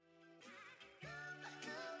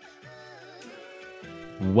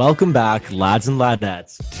Welcome back, lads and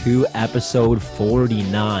ladettes, to episode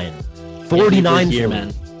 49. 49 here,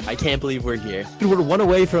 man. I can't believe we're here. Dude, we're one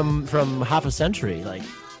away from half a century. Like,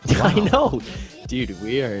 wow. I know. Dude,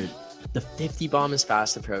 the 50 bomb is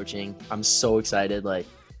fast approaching. I'm so excited. Like,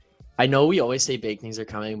 I know we always say big things are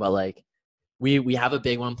coming, but like we have a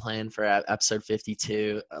big one planned for episode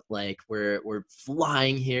 52. Like we're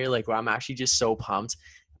flying here. Like I'm actually just so pumped.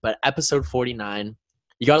 But episode 49,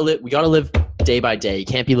 we gotta live day by day. You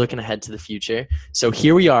can't be looking ahead to the future. So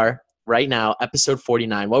here we are right now, episode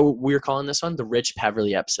 49. What we were calling this one, the Rich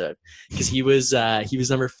Peverley episode, because he was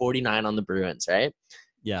number 49 on the Bruins, right?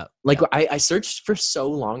 Yeah. Like I searched for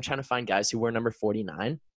so long trying to find guys who were number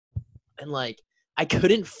 49, and like I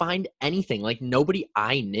couldn't find anything. Like nobody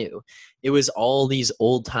I knew. It was all these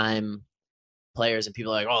old time players, and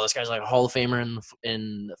people are like, oh, this guy's like a Hall of Famer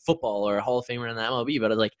in football or a Hall of Famer in the MLB.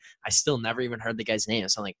 But like I still never even heard the guy's name.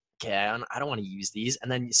 So I'm like, okay, I don't want to use these.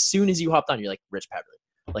 And then as soon as you hopped on, you're like, Rich Peverley.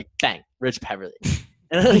 Like bang, Rich Peverley.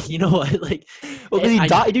 And I'm like, you know what? Like, well, because he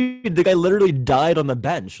died, dude. The guy literally died on the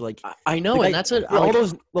bench. Like, I know, and that's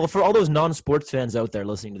what for all those non-sports fans out there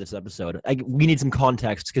listening to this episode, we need some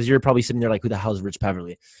context because you're probably sitting there like, who the hell is Rich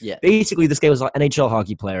Peverley? Yeah. Basically, this guy was an NHL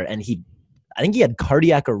hockey player, and I think he had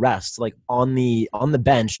cardiac arrest, like on the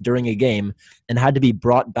bench during a game, and had to be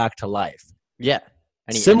brought back to life. Yeah.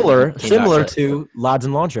 Similar to Lads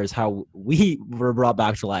and Launchers, how we were brought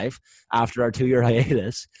back to life after our 2-year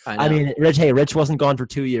hiatus. I mean, Rich wasn't gone for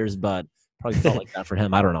 2 years, but probably felt like that for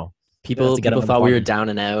him. I don't know. People thought we were down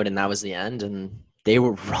and out, and that was the end, and they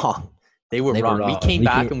were wrong. They were wrong. We came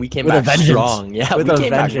back back strong. Yeah, we came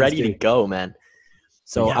back ready to go, man.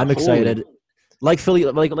 So yeah, I'm excited. Like Philly,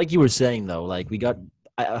 like you were saying though, like we got.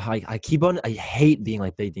 I keep on. I hate being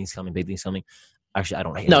like big things coming. Actually, I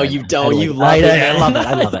don't hate it. No, you don't. You love it.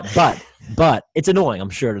 I love it. But it's annoying, I'm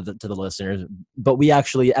sure, to the listeners. But we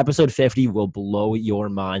actually, episode 50 will blow your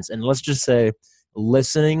minds. And let's just say,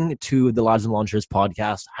 listening to the Lads and Launchers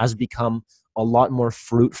podcast has become a lot more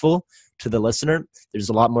fruitful to the listener. There's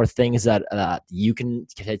a lot more things that you can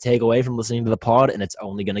take away from listening to the pod, and it's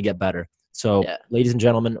only going to get better. So, Ladies and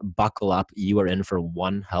gentlemen, buckle up. You are in for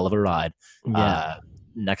one hell of a ride. Yeah.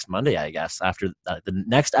 Next Monday, I guess, after the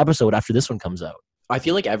next episode after this one comes out. I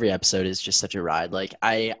feel like every episode is just such a ride. Like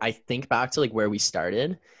I think back to like where we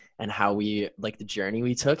started and how we like the journey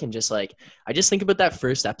we took, and just like I just think about that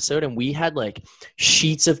first episode, and we had like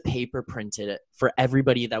sheets of paper printed for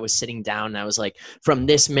everybody that was sitting down. And I was like, from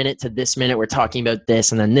this minute to this minute we're talking about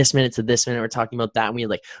this, and then this minute to this minute we're talking about that, and we had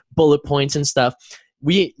like bullet points and stuff.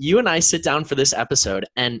 You and I sit down for this episode,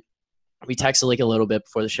 and we texted like a little bit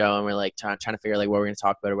before the show, and we're like trying to figure like what we're going to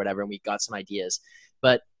talk about or whatever. And we got some ideas,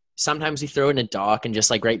 but sometimes we throw in a doc and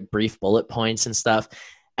just like write brief bullet points and stuff.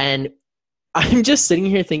 And I'm just sitting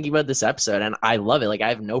here thinking about this episode, and I love it. Like I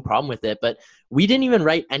have no problem with it, but we didn't even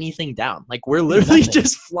write anything down. Like we're literally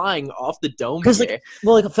just flying off the dome here.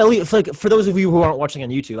 For those of you who aren't watching on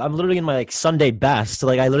YouTube, I'm literally in my like Sunday best.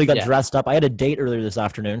 Like I literally got dressed up. I had a date earlier this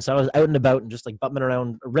afternoon, so I was out and about and just like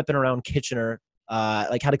ripping around Kitchener.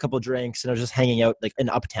 Like had a couple of drinks, and I was just hanging out like in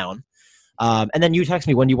Uptown. And then you text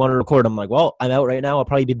me when you want to record. I'm like, well, I'm out right now. I'll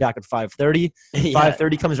probably be back at 5:30.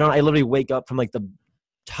 5:30 comes around. I literally wake up from like the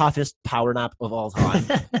toughest power nap of all time.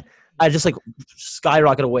 I just like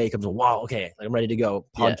skyrocket awake. I'm like, wow, okay, like I'm ready to go.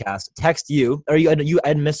 Podcast. Text you, or you I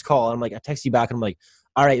had a missed call. And I'm like, I text you back, and I'm like,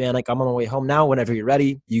 all right, man, like I'm on my way home now. Whenever you're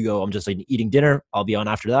ready, you go. I'm just like eating dinner. I'll be on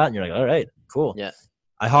after that. And you're like, all right, cool. Yeah.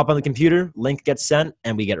 I hop on the computer, link gets sent,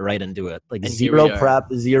 and we get right into it. Like zero prep,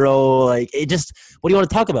 zero, like it just, what do you want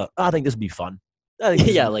to talk about? Oh, I think this would be fun.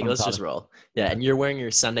 Yeah, like let's just roll. Yeah, and you're wearing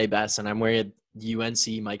your Sunday best, and I'm wearing a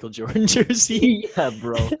UNC Michael Jordan jersey. Yeah,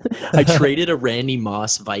 bro. I traded a Randy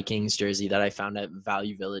Moss Vikings jersey that I found at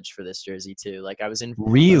Value Village for this jersey too. Like I was in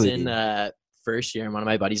first year, and one of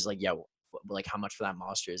my buddies was like, yo, like how much for that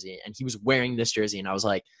Moss jersey? And he was wearing this jersey, and I was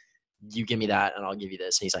like, you give me that and I'll give you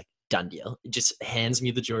this. And he's like, done deal. He just hands me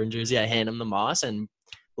the Jordan jersey. I hand him the Moss, and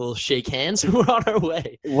we'll shake hands, and we're on our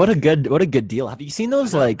way. What a good deal. Have you seen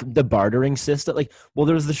those like the bartering system? Like, well,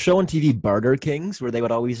 there was the show on TV, Barter Kings, where they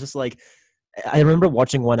would always just like, I remember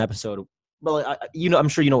watching one episode. Well, I'm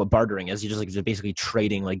sure you know what bartering is. You're basically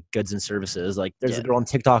trading like goods and services. Like there's a girl on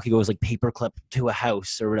TikTok who goes like paperclip to a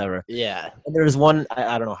house or whatever. Yeah. And there's one,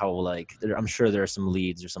 I don't know how, like, I'm sure there are some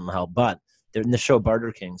leads or some help, but in the show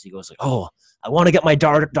Barter Kings, he goes like, oh, I want to get my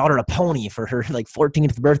daughter a pony for her like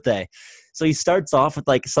 14th birthday. So he starts off with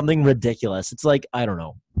like something ridiculous. It's like, I don't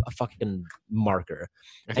know, a fucking marker.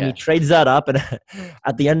 Okay. And he trades that up, and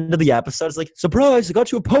at the end of the episode, it's like, surprise, I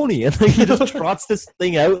got you a pony. And like, he just trots this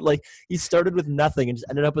thing out. Like he started with nothing and just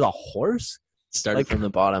ended up with a horse. Started Like, from the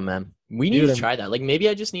bottom, man. We need dude, to try that. Like maybe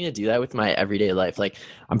I just need to do that with my everyday life. Like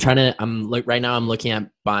I'm like right now I'm looking at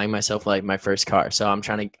buying myself like my first car. So I'm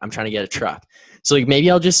trying to get a truck. So like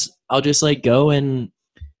maybe I'll just like go and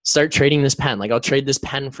start trading this pen. Like I'll trade this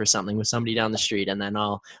pen for something with somebody down the street, and then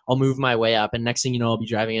I'll move my way up, and next thing you know I'll be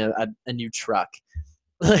driving a new truck.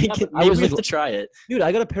 yeah, Like but I maybe was we like, have to try it. dude,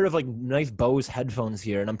 I got a pair of like nice Bose headphones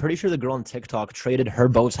here, and I'm pretty sure the girl on TikTok traded her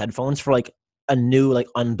Bose headphones for like a new like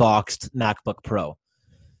unboxed MacBook Pro,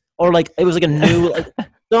 or like it was like a new like.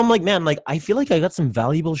 So I'm like, man, like I feel like I got some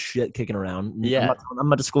valuable shit kicking around. Yeah. I'm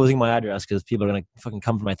not disclosing my address because people are gonna fucking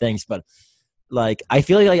come for my things, but like I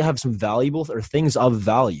feel like I have some valuable or things of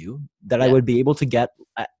value that I Yeah. would be able to get.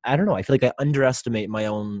 I don't know. I feel like I underestimate my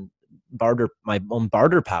own barter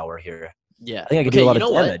power here. Yeah. I think I could do Okay, a lot you of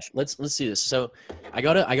know what? damage. Let's do this. So I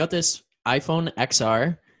got this iPhone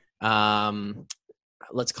XR. Um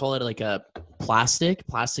let's call it like a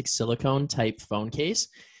plastic silicone type phone case.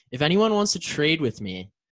 If anyone wants to trade with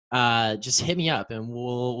me, just hit me up and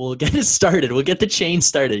we'll get it started. We'll get the chain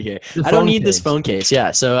started here. The I don't phone need this case. phone case.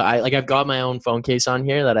 Yeah. So I've got my own phone case on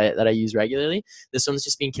here that I use regularly. This one's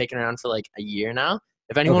just been kicking around for like a year now.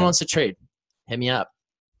 If anyone Okay. wants to trade, hit me up.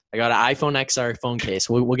 I got an iPhone XR phone case.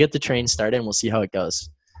 We'll get the train started and we'll see how it goes.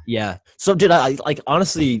 Yeah. So did I like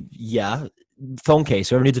honestly? Yeah. Phone case.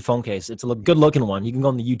 Whoever needs a phone case, it's a good looking one. You can go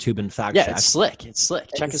on the YouTube and fact Yeah, check. it's slick. It's slick.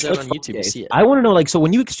 Check us out on YouTube to see it. I want to know, like, so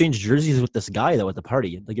when you exchanged jerseys with this guy though at the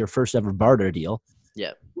party, like your first ever barter deal,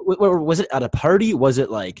 Yeah. was it at a party? Was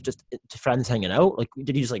it like just friends hanging out? Like,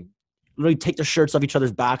 did you just like really take the shirts off each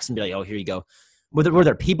other's backs and be like, "Oh, here you go"? Were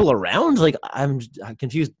there people around? Like, I'm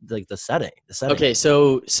confused. Like the setting. Okay,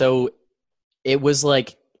 so it was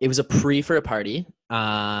a pre for a party.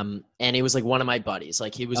 And it was like one of my buddies.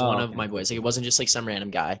 Like he was Oh, one of okay. my boys. Like it wasn't just like some random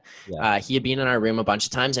guy. Yeah. He had been in our room a bunch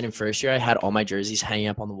of times, and in first year I had all my jerseys hanging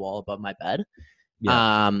up on the wall above my bed.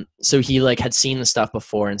 Yeah. So he like had seen the stuff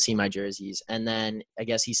before and seen my jerseys, and then I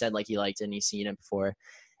guess he said like he liked it and he's seen it before.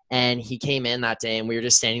 And he came in that day and we were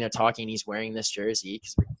just standing there talking. And he's wearing this jersey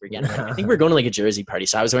because we're getting ready. I think we're going to like a jersey party.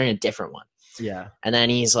 So I was wearing a different one. Yeah. And then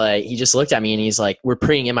he's like, he just looked at me and he's like, we're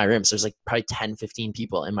preying in my room. So there's like probably 10, 15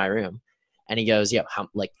 people in my room. And he goes, yeah, how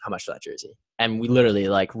much for that jersey? And we literally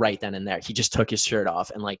like right then and there, he just took his shirt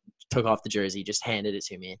off and like took off the jersey, just handed it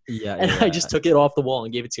to me. Yeah. And I just took it off the wall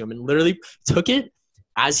and gave it to him and literally took it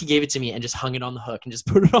as he gave it to me and just hung it on the hook and just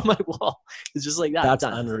put it on my wall. It's just like that. That's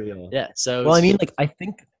done. unreal. Yeah. So well, I mean, like, I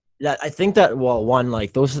think that well, one,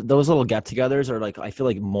 like those little get-togethers are like I feel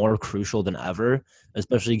like more crucial than ever,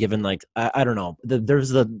 especially given like I don't know.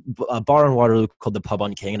 There's a bar in Waterloo called the Pub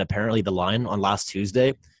on King, and apparently the line on last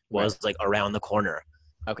Tuesday was like around the corner,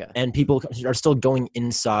 okay. and people are still going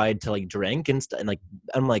inside to like drink and like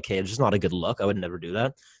I'm like, hey, it's just not a good look. I would never do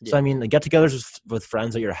that. Yeah. So I mean, like get-togethers with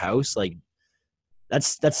friends at your house, like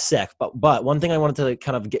that's sick. But one thing I wanted to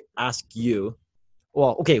kind of ask you.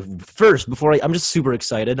 Well, okay, first, I'm just super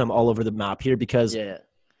excited. I'm all over the map here because Yeah.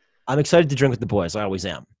 I'm excited to drink with the boys. I always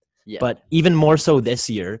am. Yeah. But even more so this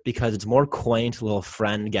year because it's more quaint little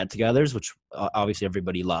friend get-togethers, which obviously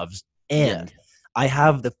everybody loves. And I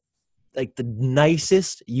have the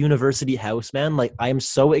nicest university house, man. Like I am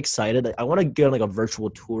so excited. I want to get on like a virtual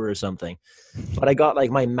tour or something. But I got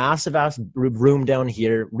like my massive ass room down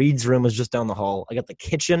here. Reed's room is just down the hall. I got the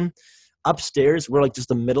kitchen. Upstairs, we're like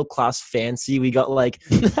just a middle class fancy. We got like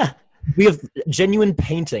we have genuine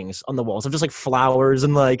paintings on the walls of just like flowers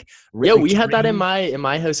and like yeah, we had that in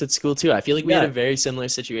my house at school too. I feel like we had a very similar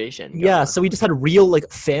situation. Yeah, so we just had real like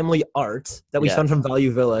family art that we found from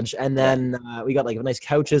Value Village, and then we got like nice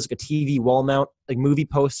couches, like a TV wall mount, like movie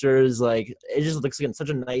posters. Like it just looks like such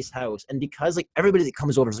a nice house. And because like everybody that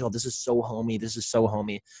comes over is like, oh, this is so homey. This is so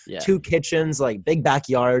homey. Yeah. 2 kitchens, like big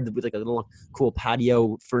backyard with like a little cool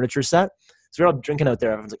patio furniture set. So we're all drinking out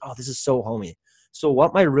there. Everyone's like, oh, this is so homey. So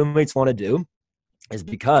what my roommates want to do is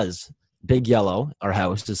because Big Yellow, our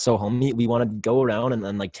house, is so homey, we want to go around and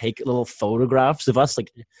then like take little photographs of us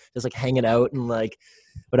like just like hanging out and like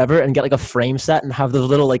whatever and get like a frame set and have those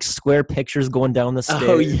little like square pictures going down the stairs.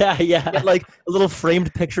 Oh yeah. Get like a little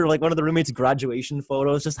framed picture of like one of the roommates' graduation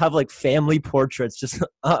photos. Just have like family portraits just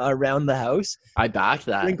around the house. I back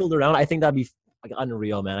that. Sprinkled around. I think that'd be like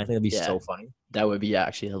unreal, man. I think that'd be so funny. That would be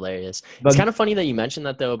actually hilarious. But it's kind of funny that you mentioned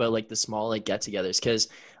that though about like the small like get-togethers because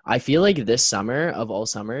I feel like this summer of all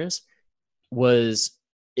summers was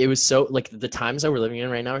so like the times that we're living in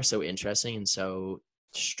right now are so interesting and so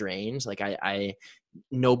strange. Like I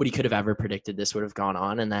nobody could have ever predicted this would have gone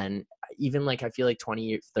on, and then even like I feel like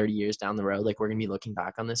 20 30 years down the road, like we're gonna be looking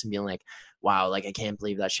back on this and being like, wow, like I can't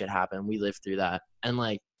believe that shit happened. We lived through that. And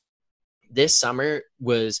like this summer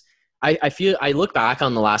was I feel I look back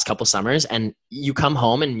on the last couple summers and you come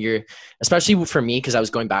home and you're, especially for me, because I was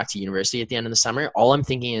going back to university at the end of the summer, all I'm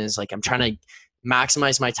thinking is like, I'm trying to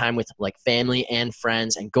maximize my time with like family and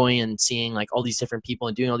friends and going and seeing like all these different people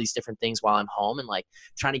and doing all these different things while I'm home and like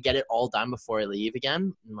trying to get it all done before I leave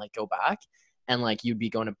again and like go back. And like you'd be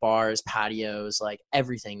going to bars, patios, like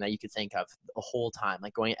everything that you could think of the whole time,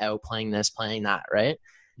 like going out, playing this, playing that, right?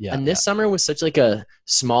 Yeah. And this summer was such like a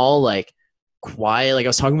small, like quiet, like I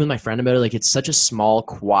was talking with my friend about it, like it's such a small,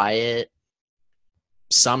 quiet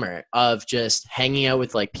summer of just hanging out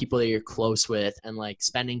with like people that you're close with and like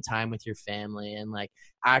spending time with your family and like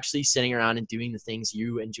actually sitting around and doing the things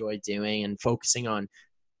you enjoy doing and focusing on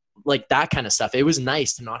like that kind of stuff. It was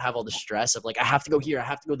nice to not have all the stress of like, I have to go here, I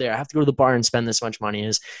have to go there, I have to go to the bar and spend this much money.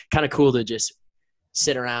 It's kind of cool to just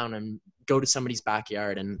sit around and go to somebody's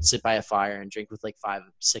backyard and sit by a fire and drink with like 5-6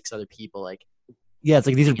 other people. Like, yeah, it's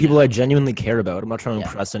like these are people I genuinely care about. I'm not trying to Yeah.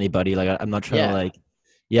 impress anybody. Like I'm not trying Yeah. to like,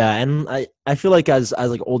 yeah. And I feel like as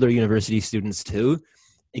like older university students too,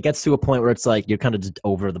 it gets to a point where it's like you're kind of just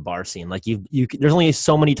over the bar scene. Like there's only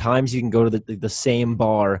so many times you can go to the same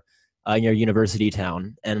bar in your university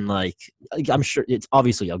town, and like I'm sure it's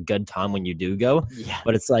obviously a good time when you do go, yeah,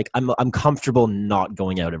 but it's like I'm comfortable not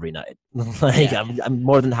going out every night. Like Yeah. I'm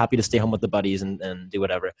more than happy to stay home with the buddies and do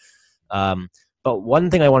whatever. But one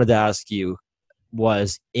thing I wanted to ask you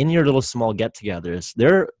was, in your little small get-togethers,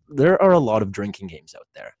 there are a lot of drinking games out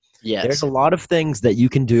there. yes, There's a lot of things that you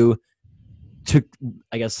can do to,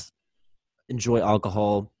 I guess, enjoy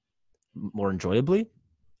alcohol more enjoyably.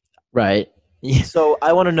 right. Yeah. So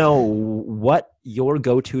I want to know what your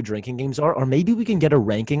go-to drinking games are, or maybe we can get a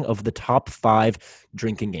ranking of the top 5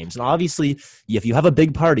 drinking games. And obviously, if you have a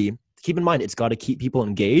big party, keep in mind it's got to keep people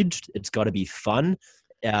engaged. It's got to be fun.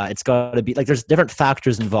 It's got to be like there's different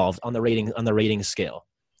factors involved on the rating scale.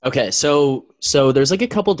 Okay, so there's like a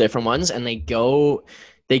couple different ones, and they go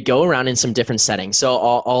around in some different settings. So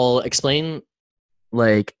I'll explain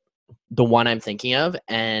like the one I'm thinking of,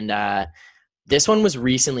 and this one was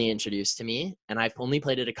recently introduced to me, and I've only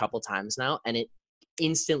played it a couple times now, and it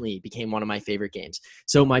instantly became one of my favorite games.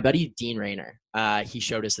 So my buddy Dean Rayner, he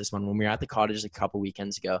showed us this one when we were at the cottage a couple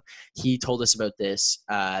weekends ago. He told us about this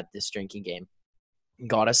drinking game,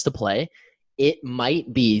 got us to play. It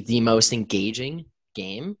might be the most engaging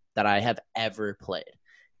game that I have ever played.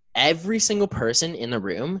 Every single person in the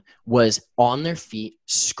room was on their feet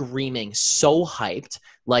screaming, so hyped.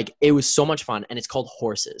 Like it was so much fun, and it's called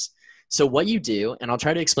Horses. So what you do, and I'll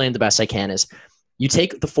try to explain the best I can, is you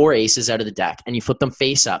take the 4 aces out of the deck and you flip them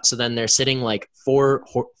face up. So then they're sitting like four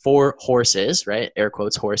horses, right? Air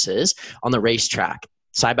quotes horses on the racetrack,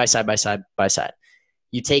 side by side by side by side.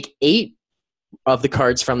 You take 8 of the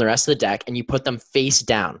cards from the rest of the deck and you put them face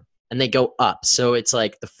down and they go up. So it's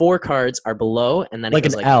like the 4 cards are below, and then Like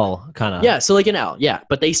it goes an L kind of. Yeah, so like an L, yeah.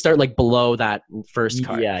 But they start like below that first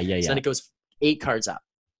card. Yeah. So then it goes 8 cards up.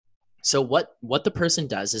 So what the person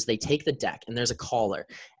does is they take the deck and there's a caller,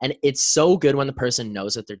 and it's so good when the person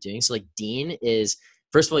knows what they're doing. So like Dean is,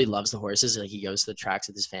 first of all, he loves the horses. Like he goes to the tracks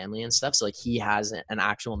with his family and stuff. So like he has an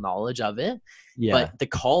actual knowledge of it. Yeah. But the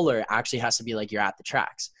caller actually has to be like, you're at the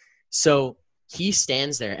tracks. So he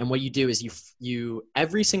stands there, and what you do is you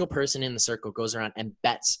every single person in the circle goes around and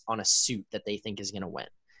bets on a suit that they think is going to win.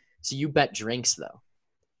 So you bet drinks though.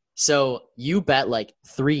 So you bet like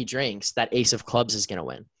 3 drinks that ace of clubs is going to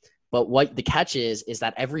win. But what the catch is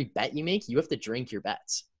that every bet you make, you have to drink your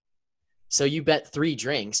bets. So you bet 3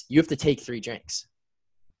 drinks, you have to take 3 drinks.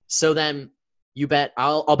 So then you bet,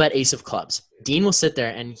 I'll bet ace of clubs. Dean will sit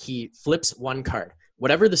there and he flips 1 card.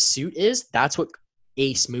 Whatever the suit is, that's what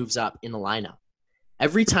ace moves up in the lineup.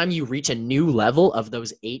 Every time you reach a new level of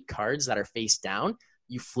those 8 cards that are face down,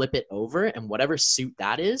 you flip it over, and whatever suit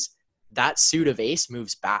that is, that suit of ace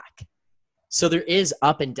moves back. So there is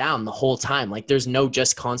up and down the whole time. Like there's no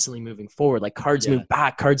just constantly moving forward. Like cards move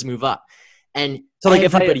back, cards move up. And So like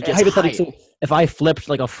everybody gets hyped. if I flipped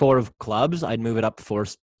like a 4 of clubs, I'd move it up 4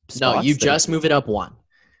 spots. No, you just move it up 1.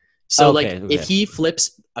 So if he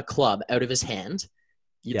flips a club out of his hand,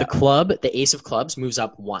 the ace of clubs moves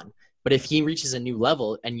up 1. But if he reaches a new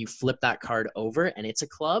level and you flip that card over and it's a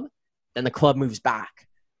club, then the club moves back.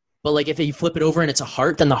 But like if you flip it over and it's a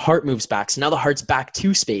heart, then the heart moves back. So now the heart's back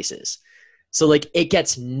 2 spaces. So like it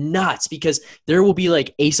gets nuts because there will be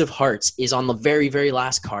like ace of hearts is on the very, very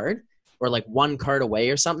last card, or like 1 card away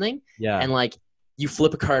or something. Yeah. And like you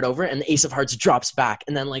flip a card over and the ace of hearts drops back,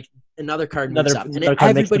 and then like another card moves up, and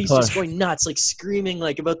everybody's just going nuts, like screaming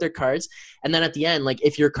like about their cards. And then at the end, like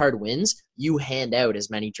if your card wins, you hand out as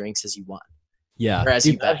many drinks as you want. Yeah. or as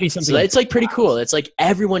you bet. So it's like pretty cool. It's like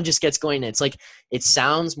everyone just gets going. It's like it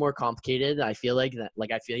sounds more complicated. I feel like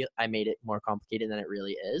I made it more complicated than it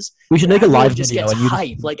really is. We should make a live just video gets and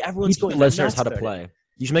hype. Like everyone's going listeners nuts how to about play. it.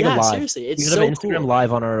 You should make a live. Seriously, it's you should so have an Instagram cool.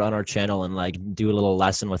 live on our channel and like do a little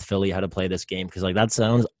lesson with Philly how to play this game because like that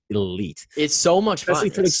sounds elite. It's so much fun. Especially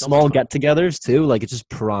for like small get-togethers too. Like it's just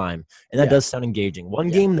prime, and that does sound engaging. One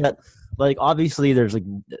game that like obviously there's like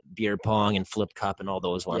beer pong and flip cup and all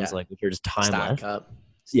those ones like which are just timeless. Stack Cup.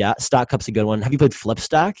 Yeah, Stack Cup's a good one. Have you played Flip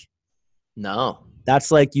Stack? No.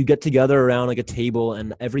 That's like you get together around like a table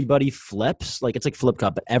and everybody flips. Like it's like Flip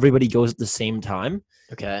Cup, but everybody goes at the same time.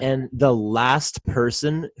 Okay. And the last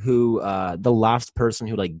person who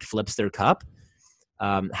like flips their cup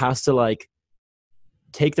has to like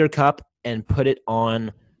take their cup and put it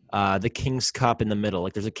on the king's cup in the middle.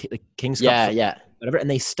 Like there's a king's cup. Yeah. Whatever, and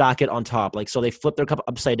they stack it on top. Like so they flip their cup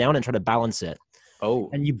upside down and try to balance it.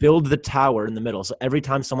 Oh. And you build the tower in the middle. So every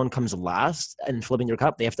time someone comes last and flipping your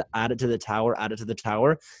cup, they have to add it to the tower,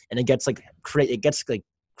 and it gets like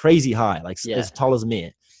crazy high, like as tall as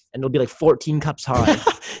me. And it'll be like 14 cups high.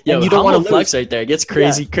 Yeah, you don't want to flex right there. It gets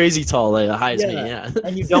crazy tall, like high as me. Yeah.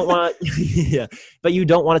 And you don't want but you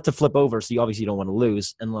don't want it to flip over. So you obviously don't want to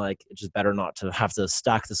lose. And like it's just better not to have to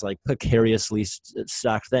stack this like precariously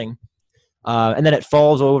stacked thing. And then it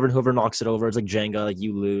falls over and whoever knocks it over, it's like Jenga, like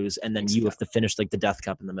you lose, and then you have to finish like the death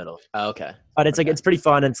cup in the middle. Oh, okay. But it's like it's pretty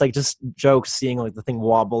fun. It's like just jokes seeing like the thing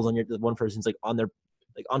wobbles and one person's like on their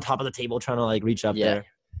like on top of the table trying to like reach up there.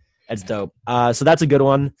 That's dope. So that's a good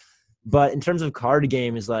one. But in terms of card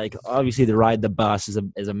games, like obviously the Ride the Bus is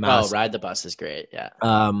a massive. Oh, Ride the Bus is great. Yeah.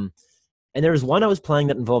 And there was one I was playing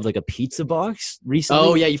that involved like a pizza box recently.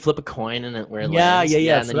 Oh yeah, you flip a coin and where it lands.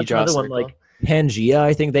 Yeah. And then you draw a circle. One, like Pangea,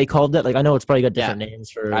 I think they called it. Like I know it's probably got different names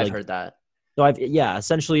for. I've heard that. So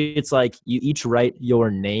essentially it's like you each write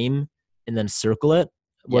your name and then circle it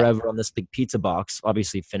wherever on this big pizza box.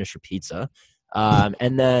 Obviously, finish your pizza,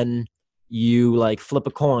 and then you like flip a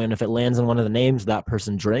coin. If it lands on one of the names, that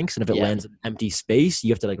person drinks, and if it lands in empty space,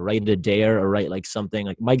 you have to like write a dare or write like something.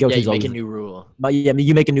 Like my go-to is always make a new rule.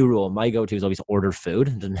 You make a new rule. My go-to is always order food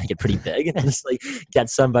and then make it pretty big and just like get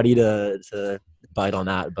somebody to bite on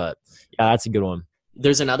that. But yeah, that's a good one.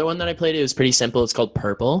 There's another one that I played. It was pretty simple. It's called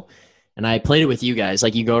Purple. And I played it with you guys.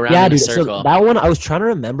 Like you go around in a circle. So that one, I was trying to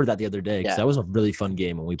remember that the other day because that was a really fun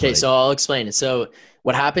game when we played. Okay, so I'll explain it. So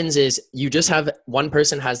what happens is you just have one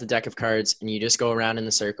person has the deck of cards and you just go around in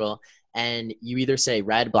the circle and you either say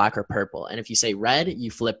red, black, or purple. And if you say red,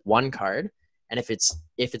 you flip one card. And if it's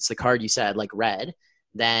the card you said, like red,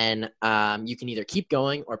 then you can either keep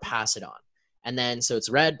going or pass it on. And then so it's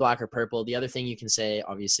red, black, or purple. The other thing you can say,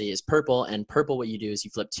 obviously, is purple. And purple, what you do is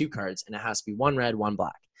you flip two cards and it has to be one red, one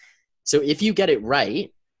black. So if you get it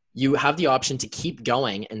right, you have the option to keep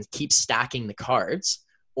going and keep stacking the cards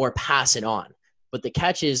or pass it on. But the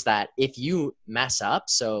catch is that if you mess up,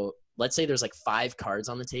 so let's say there's like 5 cards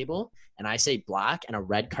on the table and I say black and a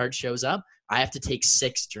red card shows up, I have to take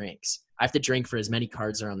 6 drinks. I have to drink for as many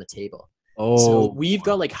cards that are on the table. Oh, so we've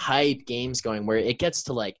got like hype games going where it gets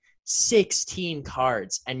to like 16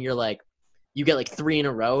 cards and you're like, you get like 3 in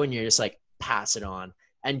a row and you're just like, pass it on.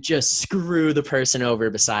 And just screw the person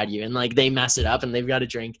over beside you. And like they mess it up and they've got to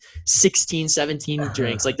drink 16, 17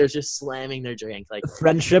 drinks. Like they're just slamming their drink. Like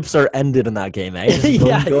friendships are ended in that game, eh?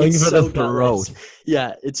 Going for the throat.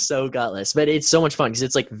 Yeah, it's so gutless. But it's so much fun because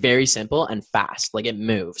it's like very simple and fast. Like it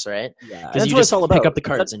moves, right? Yeah. Because you just pick up the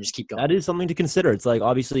cards and just keep going. That is something to consider. It's like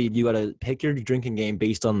obviously you got to pick your drinking game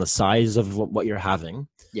based on the size of what you're having.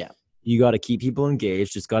 Yeah. You got to keep people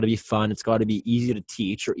engaged. It's got to be fun. It's got to be easy to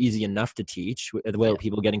teach or easy enough to teach without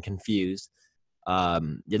people getting confused.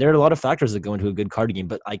 There are a lot of factors that go into a good card game,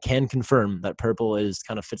 but I can confirm that Purple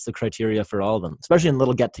kind of fits the criteria for all of them, especially in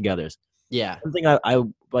little get-togethers. Yeah. Something I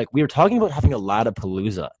like. We were talking about having a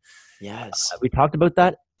Lollapalooza. Yes. We talked about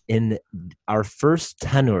that in our first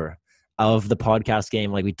tenure of the podcast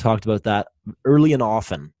game. Like we talked about that early and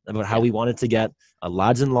often about how we wanted to get a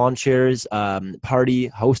Lads and Lawn Chairs party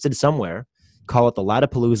hosted somewhere, call it the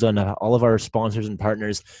Lollapalooza, and have all of our sponsors and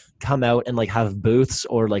partners come out and like have booths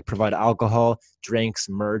or like provide alcohol, drinks,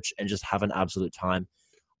 merch, and just have an absolute time.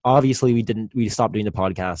 Obviously, we stopped doing the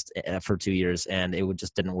podcast for 2 years and it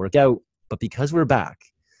just didn't work out. But because we're back,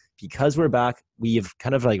 we've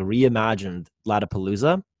kind of like reimagined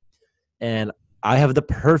Lollapalooza, and I have the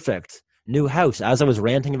perfect new house. As I was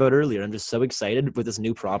ranting about earlier, I'm just so excited with this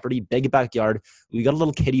new property, big backyard. We got a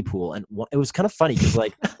little kiddie pool, and it was kind of funny because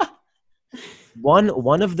like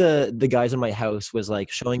One of the guys in my house was like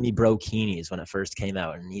showing me brokinis when it first came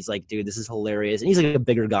out, and he's like, "Dude, this is hilarious." And he's like a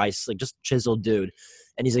bigger guy, like just chiseled dude,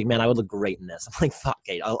 and he's like, "Man, I would look great in this." I'm like, "Fuck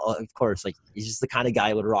it, of course." Like he's just the kind of guy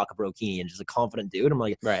who would rock a brokini and just a confident dude. I'm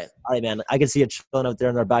like, Right. "All right, man, I can see it chilling out there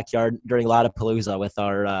in our backyard during Lollapalooza with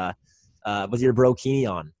our with your brokini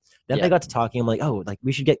on." Then Yeah. I got to talking. I'm like, "Oh, like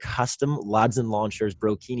we should get custom Lads and Launchers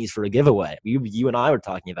brokinis for a giveaway." You and I were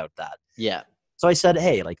talking about that. Yeah. So I said,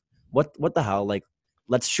 "Hey, like, what the hell? Like,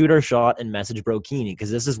 let's shoot our shot and message Brokini, because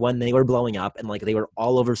this is when they were blowing up and like they were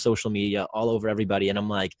all over social media, all over everybody." And I'm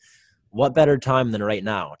like, what better time than right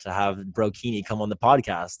now to have Brokini come on the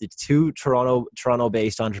podcast? The two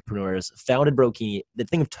Toronto-based entrepreneurs founded Brokini. The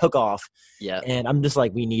thing took off. Yeah. And I'm just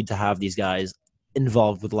like, we need to have these guys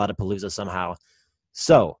involved with Lollapalooza somehow.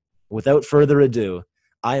 So without further ado,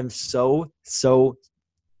 I am so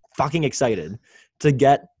fucking excited to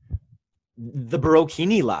get the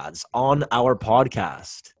Brokini lads on our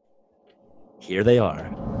podcast. Here they are.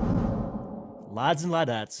 Lads and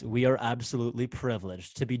ladettes, we are absolutely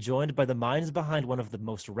privileged to be joined by the minds behind one of the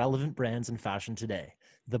most relevant brands in fashion today,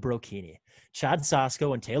 the Brokini. Chad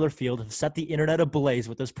Sasko and Taylor Field have set the internet ablaze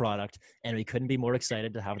with this product, and we couldn't be more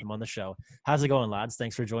excited to have them on the show. How's it going, lads?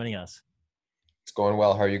 Thanks for joining us. It's going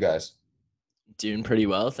well. How are you guys? Doing pretty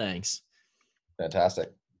well, thanks.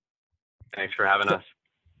 Fantastic. Thanks for having us.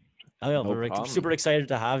 Oh, yeah, we're super excited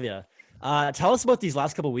to have you. Tell us about these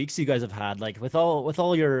last couple of weeks you guys have had. Like with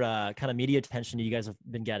all your kind of media attention you guys have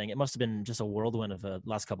been getting, it must have been just a whirlwind of the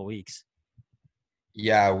last couple of weeks.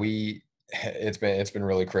 Yeah, it's been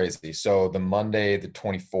really crazy. So the Monday, the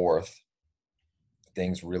 24th,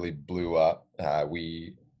 things really blew up.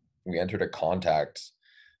 We entered a contact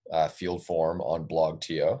field form on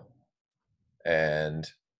BlogTO, and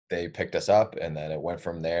they picked us up, and then it went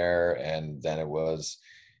from there. And then it was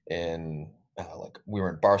in we were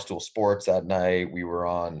in Barstool Sports that night. We were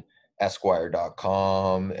on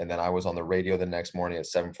Esquire.com, and then I was on the radio the next morning at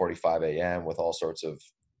 7:45 a.m. with all sorts of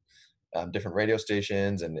different radio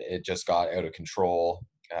stations, and it just got out of control.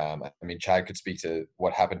 I mean, Chad could speak to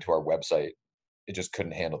what happened to our website. It just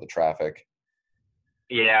couldn't handle the traffic.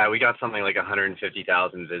 Yeah, we got something like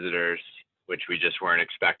 150,000 visitors, which we just weren't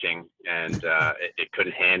expecting, and it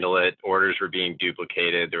couldn't handle it. Orders were being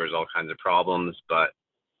duplicated. There was all kinds of problems, but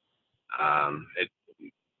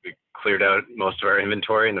we cleared out most of our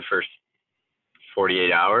inventory in the first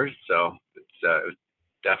 48 hours. So it was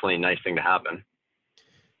definitely a nice thing to happen.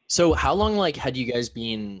 So how long had you guys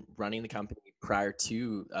been running the company prior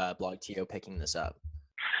to BlogTO picking this up?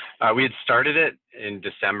 We had started it in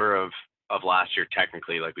December of last year.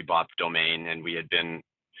 Technically, we bought the domain, and we had been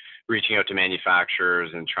reaching out to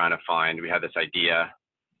manufacturers and trying to find. We had this idea.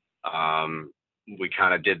 We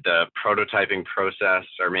kind of did the prototyping process.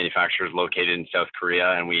 Our manufacturer is located in South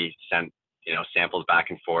Korea, and we sent samples back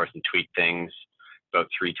and forth and tweaked things about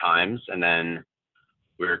 3 times, and then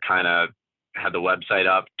we were kind of had the website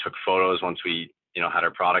up, took photos once we had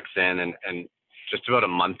our products in, and just about a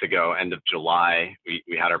month ago, end of July,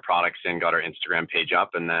 we had our products in, got our Instagram page up,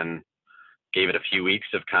 and then gave it a few weeks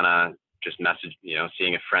of kind of just message,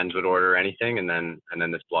 seeing if friends would order anything, and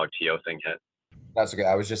then this BlogTO thing hit. That's okay.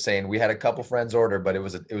 I was just saying we had a couple friends order, but it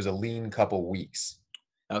was a lean couple weeks.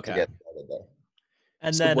 Okay. To get started there.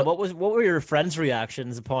 And so then what were your friends'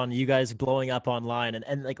 reactions upon you guys blowing up online?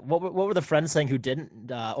 And what were the friends saying who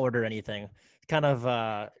didn't order anything? Kind of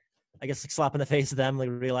I guess slapping the face of them,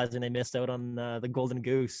 realizing they missed out on the golden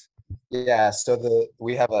goose. Yeah, so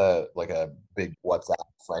we have a big WhatsApp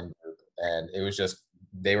friend group, and it was just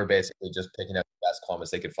they were basically just picking up the best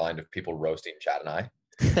comments they could find of people roasting Chad and I.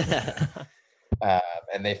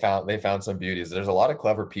 And they found some beauties. There's a lot of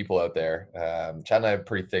clever people out there. Chad and I have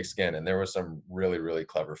pretty thick skin, and there was some really, really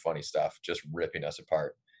clever, funny stuff just ripping us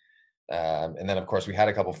apart. And then, of course, we had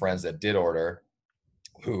a couple friends that did order,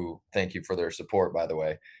 who, thank you for their support, by the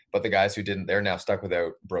way. But the guys who didn't, they're now stuck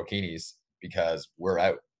without brokinis because we're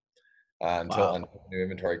out until new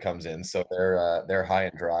inventory comes in. So they're high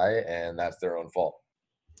and dry, and that's their own fault.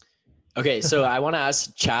 Okay, so I want to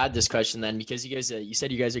ask Chad this question then, because you guys, you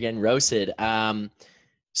said you guys are getting roasted.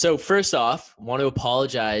 So first off, want to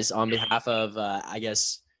apologize on behalf of, I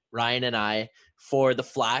guess, Ryan and I for the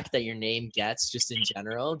flack that your name gets just in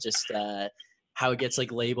general, just how it gets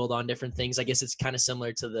labeled on different things. I guess it's kind of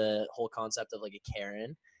similar to the whole concept of a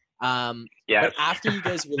Karen. Yeah. But after you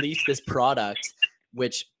guys release this product,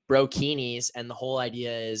 which Brokinis, and the whole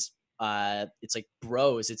idea is it's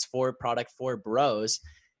bros, it's product for bros.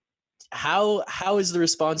 How is the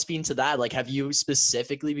response been to that? Have you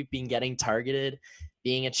specifically been getting targeted,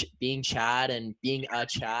 being Chad and being a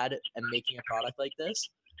Chad and making a product like this?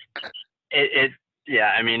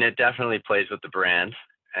 Yeah, I mean, it definitely plays with the brand,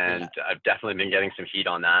 and I've definitely been getting some heat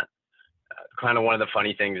on that. Kind of one of the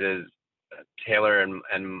funny things is Taylor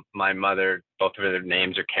and my mother, both of their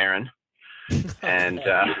names are Karen, and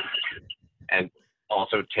and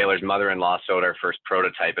also Taylor's mother-in-law sewed our first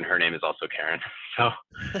prototype, and her name is also Karen. So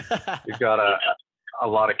we've got a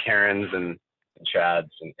lot of Karens and Chads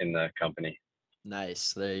in the company.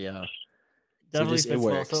 Nice. There you go. Definitely So it fits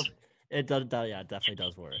well. works. So it does. Yeah, it definitely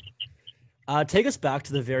does work. Take us back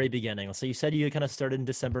to the very beginning. So you said you kind of started in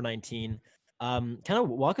December 19. Kind of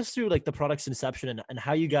walk us through like the product's inception and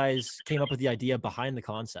how you guys came up with the idea behind the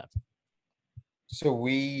concept. So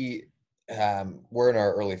we're in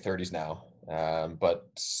our early 30s now, but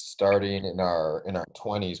starting in our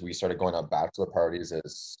 20s, we started going on bachelor parties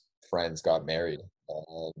as friends got married,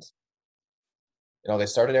 and they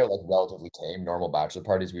started out like relatively tame, normal bachelor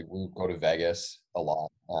parties. We would go to Vegas a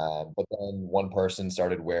lot, but then one person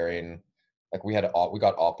started wearing, like we got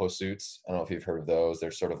Oppo suits. I don't know if you've heard of those.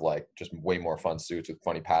 They're sort of like just way more fun suits with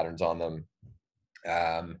funny patterns on them.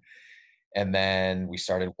 And then we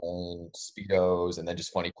started wearing Speedos and then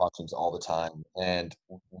just funny costumes all the time. And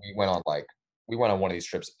we went on one of these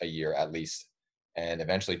trips a year at least. And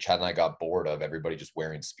eventually Chad and I got bored of everybody just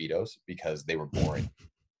wearing Speedos because they were boring.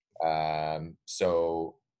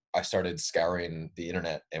 So I started scouring the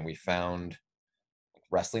internet and we found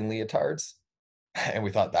wrestling leotards. And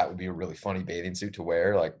we thought that would be a really funny bathing suit to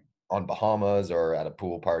wear, like on Bahamas or at a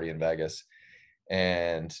pool party in Vegas.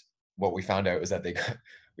 And what we found out is that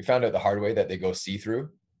we found out the hard way that they go see-through.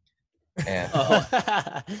 And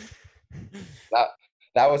that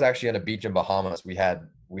was actually on a beach in Bahamas. We had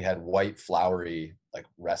white flowery like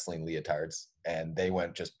wrestling leotards, and they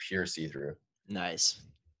went just pure see-through. Nice.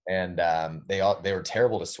 And they were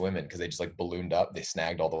terrible to swim in because they just like ballooned up. They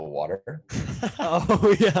snagged all the water.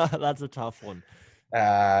 Oh yeah, that's a tough one.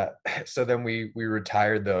 So then we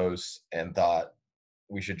retired those and thought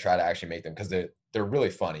we should try to actually make them because they're really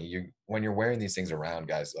funny. When you're wearing these things around,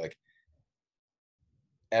 guys, like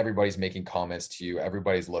everybody's making comments to you,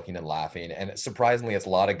 everybody's looking and laughing, and surprisingly, it's a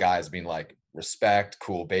lot of guys being like, "Respect,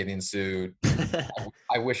 cool bathing suit."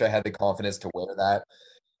 I wish I had the confidence to wear that,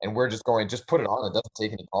 and we're just going, just put it on. It doesn't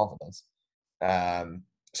take any confidence.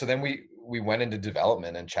 So then we went into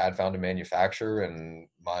development, and Chad found a manufacturer, and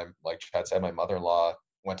like Chad said, my mother-in-law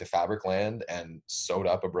went to Fabricland and sewed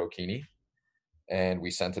up a Brokini, and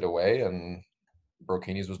we sent it away, and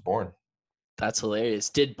Brokinis was born. That's hilarious.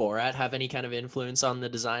 Did Borat have any kind of influence on the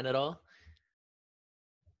design at all?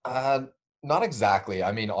 Not exactly.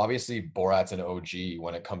 I mean, obviously Borat's an OG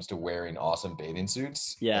when it comes to wearing awesome bathing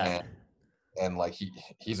suits. Yeah. And like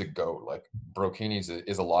he's a goat. Like Brokinis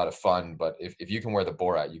is a lot of fun, but if you can wear the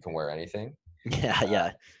Borat, you can wear anything.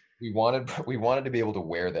 Yeah. We wanted to be able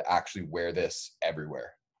to actually wear this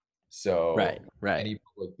everywhere. So right.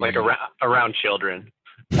 Like around children.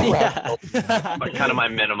 Yeah. Like kind of my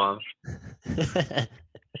minimum.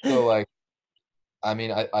 So like, I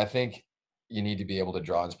mean, I think you need to be able to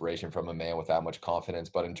draw inspiration from a man with that much confidence,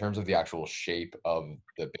 but in terms of the actual shape of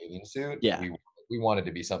the bathing suit, we wanted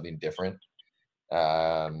to be something different.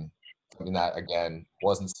 Something that again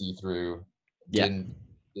wasn't see-through, didn't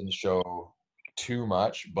show too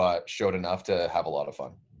much, but showed enough to have a lot of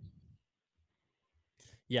fun.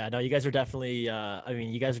 Yeah, no, you guys are definitely,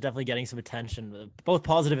 you guys are definitely getting some attention, both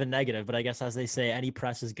positive and negative, but I guess as they say, any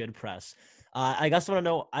press is good press. I guess I want to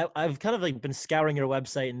know, I've kind of like been scouring your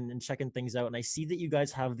website and checking things out, and I see that you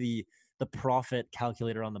guys have the profit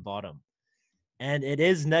calculator on the bottom, and it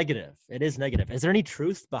is negative. It is negative. Is there any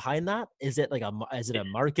truth behind that? Is it like is it a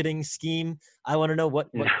marketing scheme? I want to know what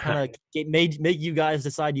kind of made you guys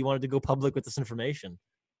decide you wanted to go public with this information.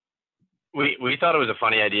 We thought it was a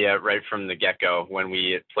funny idea right from the get-go. When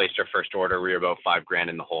we placed our first order, we were about $5,000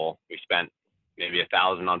 in the hole. We spent maybe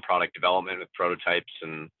 $1,000 on product development with prototypes,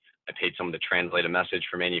 and I paid someone to translate a message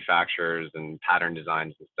for manufacturers and pattern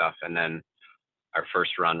designs and stuff. And then our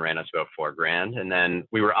first run ran us about $4,000. And then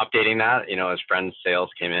we were updating that, as friends' sales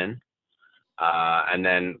came in. And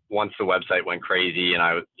then once the website went crazy, and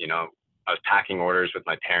I was packing orders with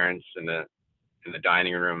my parents in the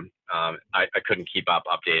dining room, I couldn't keep up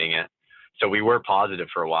updating it. So we were positive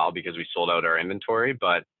for a while because we sold out our inventory,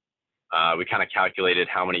 but we kind of calculated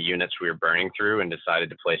how many units we were burning through and decided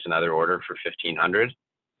to place another order for 1,500,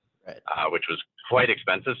 right. Which was quite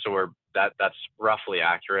expensive. So that's roughly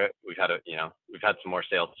accurate. We've had some more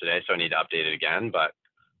sales today, so I need to update it again. But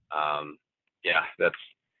yeah, that's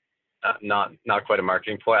not quite a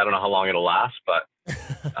marketing ploy. I don't know how long it'll last, but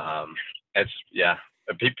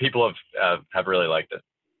people have really liked it.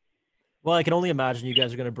 Well, I can only imagine you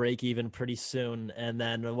guys are going to break even pretty soon, and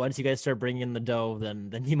then once you guys start bringing in the dough,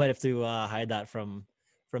 then you might have to hide that from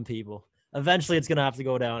people. Eventually, it's going to have to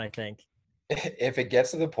go down, I think. If it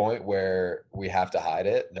gets to the point where we have to hide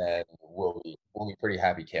it, then we'll be pretty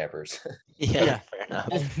happy campers. Yeah, Yeah, fair enough.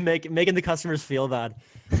 just making the customers feel bad.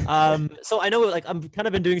 So I know, like, I'm kind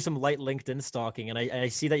of been doing some light LinkedIn stalking, and I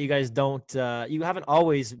see that you guys don't, you haven't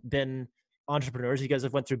always been entrepreneurs. You guys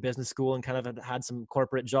have went through business school and kind of had some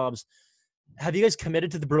corporate jobs. Have you guys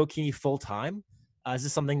committed to the Brokini full time? Is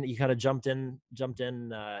this something that you kind of jumped in,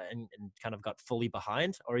 and kind of got fully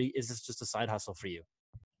behind, or is this just a side hustle for you?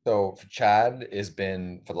 So for Chad has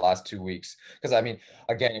been for the last 2 weeks, because I mean,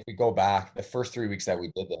 again, if we go back, the first 3 weeks that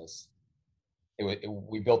we did this,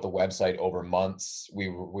 we built the website over months. We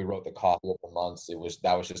wrote the copy over months.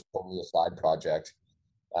 That was just totally a side project.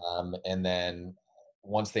 And then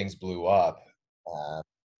once things blew up, uh,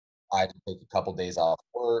 I had to take a couple days off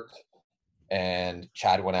work, and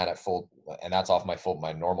Chad went at it full, and that's off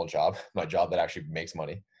my normal job, my job that actually makes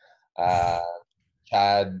money. Uh,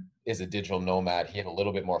 Chad is a digital nomad. He had a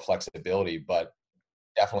little bit more flexibility, but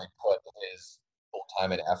definitely put his full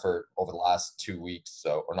time and effort over the last 2 weeks,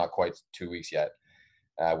 so or not quite 2 weeks yet,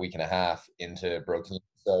 week and a half into Brokini.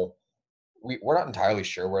 So we're not entirely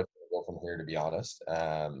sure where it's going to go from here, to be honest.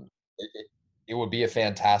 It would be a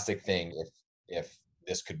fantastic thing if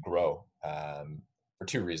this could grow, for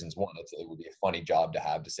two reasons. One, it would be a funny job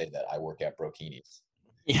to say that I work at Brokini's.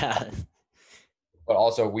 Yeah. But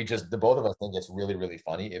also, the both of us think it's really, really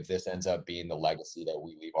funny if this ends up being the legacy that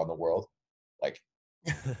we leave on the world. Like,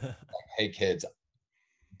 hey kids,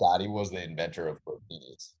 Daddy was the inventor of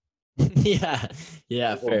Brokini's. Yeah.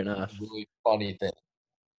 Yeah, fair enough. Really funny thing.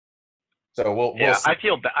 So we'll Yeah, see.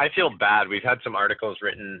 I feel bad. We've had some articles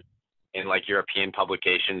written in like European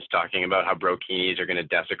publications talking about how Brokinis are going to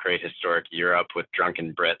desecrate historic Europe with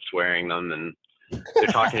drunken Brits wearing them, and they're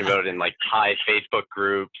talking about it in like Thai Facebook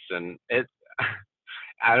groups, and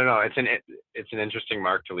I don't know. It's an interesting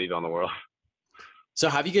mark to leave on the world. So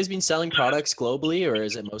have you guys been selling products globally, or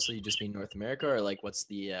is it mostly just been North America, or like what's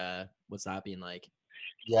that been like?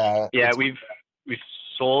 Yeah. Yeah, we've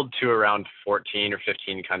sold to around 14 or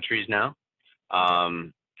 15 countries now,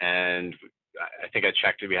 and I think I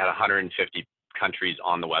checked it. We had 150 countries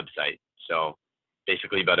on the website. So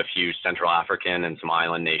basically, about a few Central African and some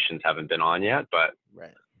island nations haven't been on yet, but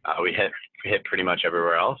Right. we hit pretty much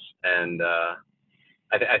everywhere else. And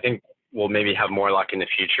I think we'll maybe have more luck in the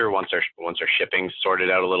future once our shipping's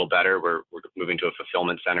sorted out a little better. We're moving to a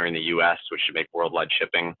fulfillment center in the U.S., which should make worldwide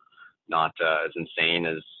shipping not as insane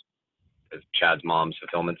as Chad's mom's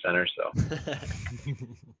fulfillment center. So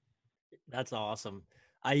That's awesome.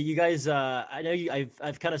 You guys, I know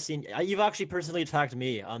I've kind of seen, you've actually personally attacked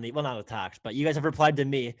me on well, not attacked, but you guys have replied to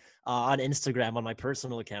me on Instagram on my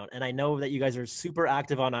personal account. And I know that you guys are super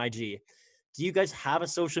active on IG. Do you guys have a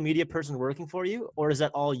social media person working for you, or is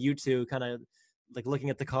that all you two kind of like looking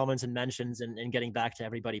at the comments and mentions and getting back to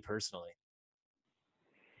everybody personally?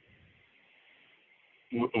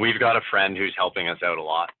 we've got a friend who's helping us out a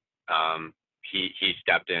lot. He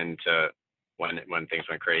stepped in to when things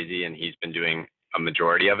went crazy, and he's been doing a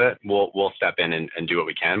majority of it. We'll step in and do what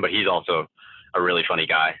we can, but he's also a really funny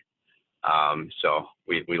guy. So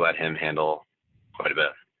we let him handle quite a bit.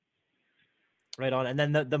 Right on. And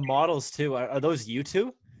then the models too, are those you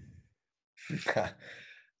two?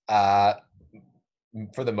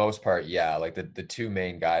 For the most part, yeah. Like the two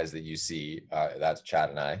main guys that you see, that's Chad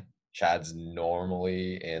and I. Chad's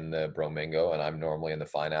normally in the Bromingo, and I'm normally in the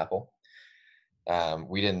Fineapple.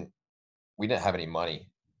 We didn't have any money.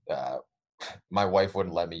 My wife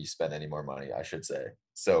wouldn't let me spend any more money, I should say.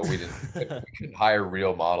 So we couldn't hire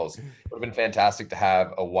real models. It would have been fantastic to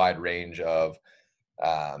have a wide range of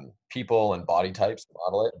people and body types to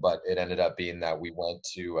model it, but it ended up being that we went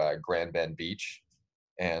to Grand Bend Beach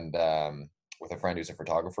and with a friend who's a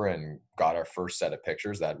photographer, and got our first set of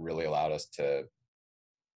pictures that really allowed us to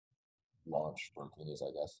launch Brokinis,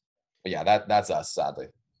 I guess. But yeah, that's us, sadly.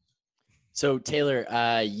 So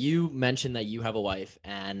Taylor, you mentioned that you have a wife,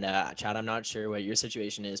 and Chad, I'm not sure what your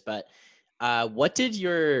situation is, but what did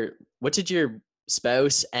your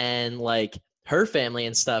spouse and like her family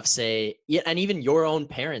and stuff say, yeah, and even your own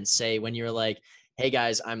parents say when you're like, "Hey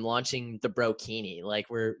guys, I'm launching the Brokini. Like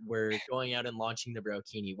we're going out and launching the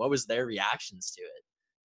Brokini." What was their reactions to it?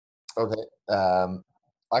 Okay.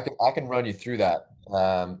 I can run you through that.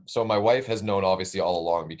 So my wife has known obviously all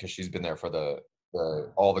along, because she's been there for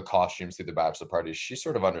all the costumes through the bachelor parties. She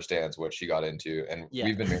sort of understands what she got into, and Yeah.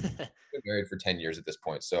 we've been married for 10 years at this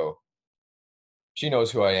point. So she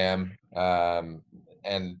knows who I am.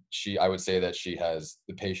 and I would say that she has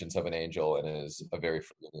the patience of an angel and is a very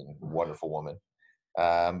forgiving, wonderful woman.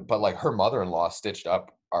 But like her mother-in-law stitched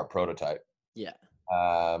up our prototype. Yeah.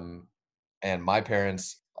 And my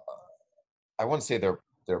parents, I wouldn't say they're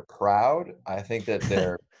proud. I think that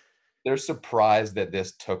they're surprised that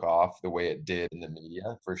this took off the way it did in the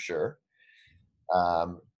media, for sure.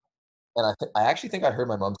 Um, and I actually think I heard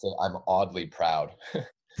my mom say I'm oddly proud,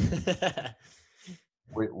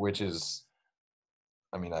 which is,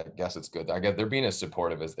 I mean, I guess it's good. I guess they're being as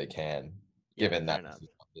supportive as they can, given that this is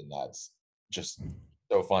something that's just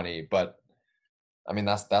so funny. But I mean,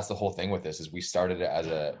 that's the whole thing with this is we started it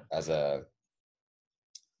as a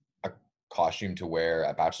costume to wear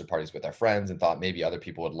at bachelor parties with our friends and thought maybe other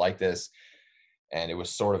people would like this. And it was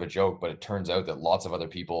sort of a joke, but it turns out that lots of other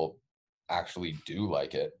people actually do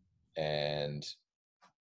like it. And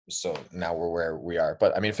so now we're where we are.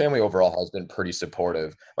 But I mean, family overall has been pretty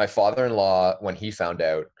supportive. My father-in-law, when he found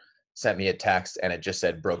out, sent me a text and it just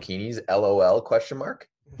said brokinis, LOL question mark.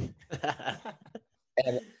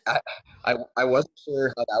 And I wasn't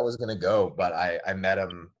sure how that was going to go, but I met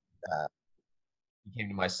him. He came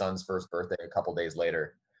to my son's first birthday a couple days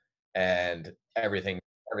later, and everything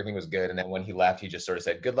was good. And then when he left, he just sort of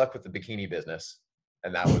said, "Good luck with the bikini business,"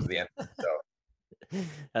 and that was the end. So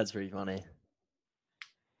that's pretty funny.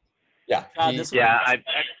 Yeah,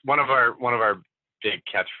 one of our big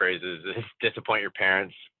catchphrases is "disappoint your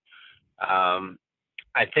parents."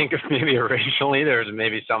 I think maybe originally there was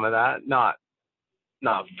maybe some of that, not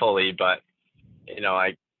fully, but you know,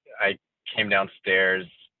 I came downstairs.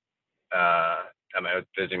 I was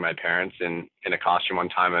visiting my parents in a costume one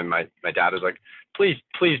time, and my dad was like, please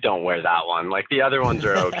don't wear that one. Like the other ones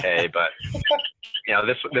are okay, but you know,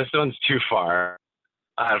 this one's too far.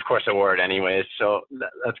 Of course I wore it anyways. So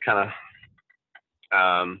that's kind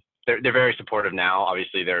of, they're very supportive now.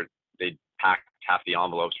 Obviously they pack half the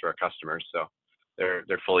envelopes for our customers. So they're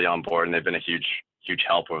fully on board, and they've been a huge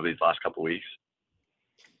help over these last couple of weeks.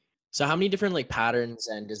 So how many different like patterns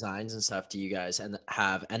and designs and stuff do you guys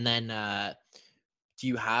have? And then do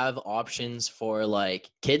you have options for like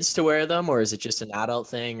kids to wear them, or is it just an adult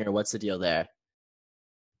thing, or what's the deal there?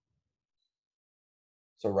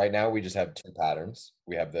 So right now we just have 2 patterns.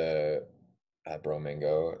 We have the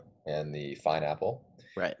Bromingo and the Pineapple.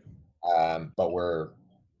 Right. But we're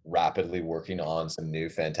rapidly working on some new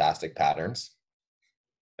fantastic patterns.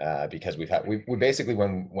 Because we basically,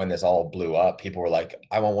 when this all blew up, people were like,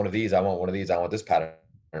 I want one of these, I want this pattern.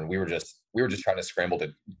 And we were just trying to scramble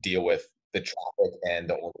to deal with the traffic and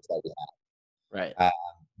the orders that we had. Right.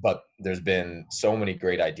 But there's been so many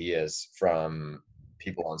great ideas from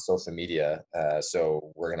people on social media.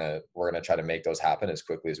 So we're gonna try to make those happen as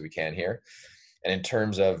quickly as we can here. And in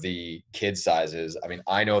terms of the kid sizes, I mean,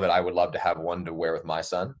 I know that I would love to have one to wear with my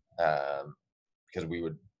son, because we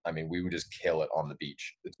would just kill it on the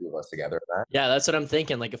beach, the 2 of us together. Yeah, that's what I'm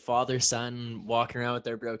thinking. Like a father-son walking around with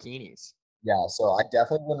their brokinis. Yeah, so I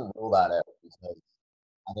definitely wouldn't rule that out because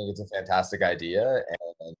I think it's a fantastic idea.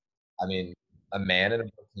 And I mean, a man in a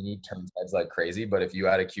bikini turns heads like crazy, but if you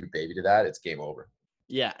add a cute baby to that, it's game over.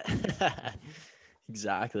 Yeah,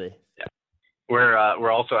 exactly. Yeah,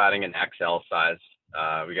 we're also adding an XL size.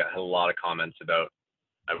 We had a lot of comments about,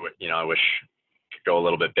 I wish it could go a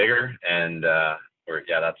little bit bigger, and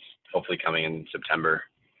that's hopefully coming in September.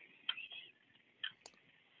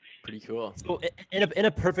 Pretty cool. So in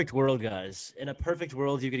a perfect world, guys, in a perfect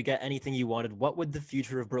world, you could get anything you wanted. What would the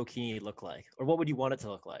future of Brokini look like, or what would you want it to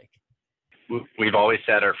look like? We've always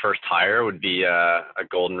said our first hire would be a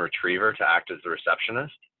golden retriever to act as the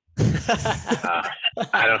receptionist.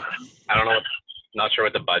 I don't know. Not sure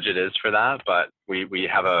what the budget is for that, but we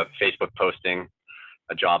have a Facebook posting,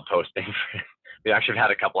 a job posting. We actually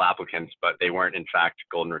had a couple applicants, but they weren't in fact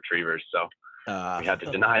golden retrievers, so we had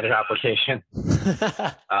to deny their application.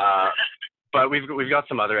 But we've got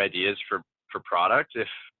some other ideas for product.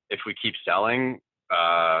 If we keep selling,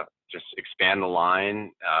 just expand the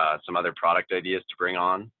line, some other product ideas to bring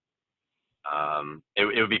on. It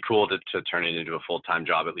would be cool to turn it into a full-time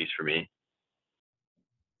job, at least for me.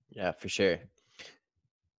 Yeah, for sure.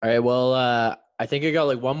 All right. Well, I think I got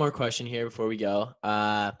like one more question here before we go.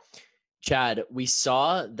 Chad, we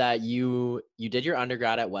saw that you did your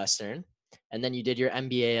undergrad at Western, and then you did your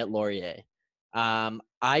MBA at Laurier.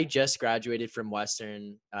 I just graduated from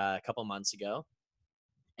Western a couple months ago.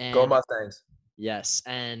 And Go Mustangs. Yes,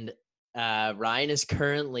 and Ryan is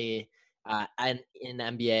currently in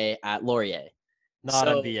MBA at Laurier. Not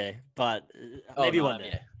MBA, but maybe one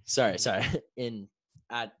day. Sorry,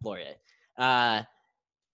 at Laurier.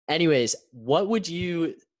 Anyways,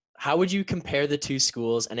 how would you compare the two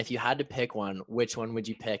schools? And if you had to pick one, which one would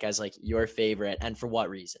you pick as like your favorite, and for what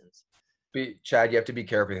reasons? Chad, you have to be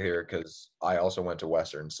careful here because I also went to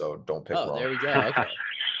Western, so don't pick Oh, wrong. there we go. Okay.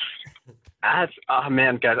 Oh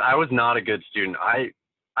man, guys, I was not a good student.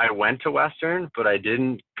 I went to Western, but I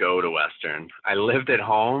didn't go to Western. I lived at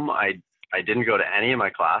home. I didn't go to any of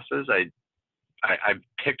my classes. I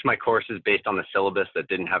picked my courses based on the syllabus that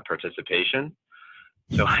didn't have participation,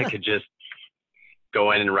 so I could just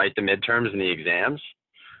go in and write the midterms and the exams.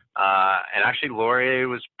 And actually, Laurier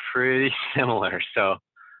was pretty similar. So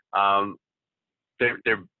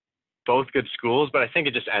they're both good schools, but I think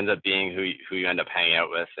it just ends up being who you end up hanging out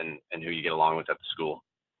with and who you get along with at the school.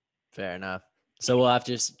 Fair enough. So we'll have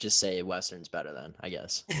to just say Western's better then, I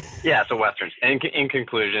guess. Yeah, so Western's. In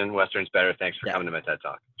conclusion, Western's better. Thanks for coming to my TED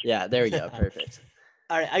Talk. Yeah, there we go. Perfect.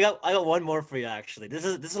 All right, I got one more for you actually. This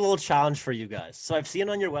is a little challenge for you guys. So I've seen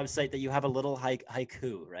on your website that you have a little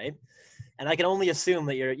haiku, right? And I can only assume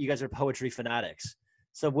that you guys are poetry fanatics.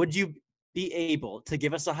 So would you be able to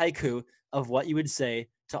give us a haiku of what you would say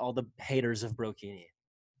to all the haters of Brokini?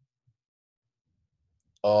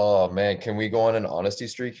 Oh man, can we go on an honesty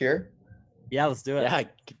streak here? Yeah, let's do it. Yeah,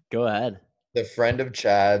 go ahead. The friend of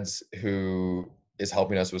Chad's who is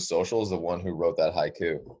helping us with social is the one who wrote that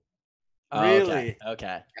haiku. Oh, Really?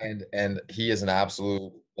 Okay. And he is an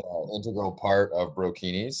absolute integral part of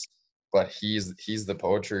Brokinis, but he's the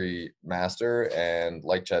poetry master, and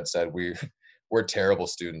like Chad said, we're terrible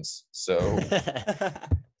students. So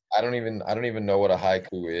I don't even know what a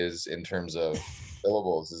haiku is in terms of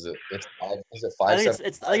syllables. Is it five? I think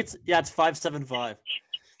it's 575.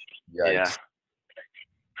 Yikes. Yeah.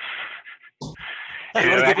 You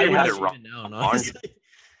wanna give We me had a it wrong. Known, honestly.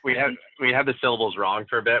 We had the syllables wrong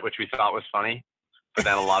for a bit, which we thought was funny, but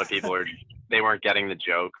then a lot of people weren't getting the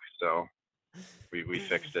joke, so we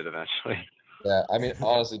fixed it eventually. Yeah, I mean,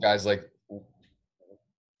 honestly, guys, like,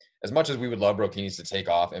 as much as we would love Brokinis to take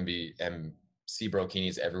off and see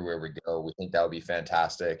Brokinis everywhere we go, we think that would be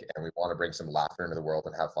fantastic, and we want to bring some laughter into the world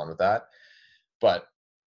and have fun with that. But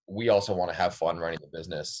we also want to have fun running the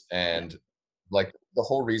business, and like the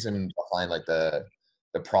whole reason behind like the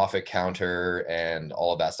profit counter and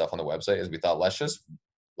all of that stuff on the website is we thought let's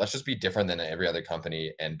just be different than every other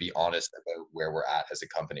company and be honest about where we're at as a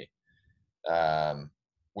company,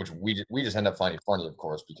 which we just end up finding funny, of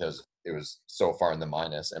course, because it was so far in the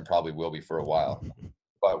minus and probably will be for a while.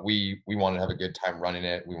 But we wanted to have a good time running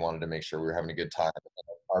it. We wanted to make sure we were having a good time.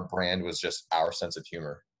 Our brand was just our sense of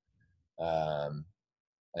humor.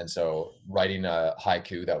 And so writing a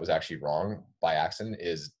haiku that was actually wrong by accident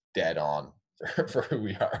is dead on for who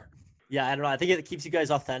we are. Yeah, I don't know. I think it keeps you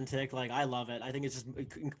guys authentic. Like, I love it. I think it's just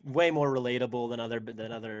way more relatable than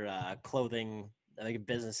other clothing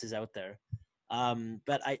businesses out there.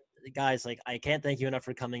 But guys, like, I can't thank you enough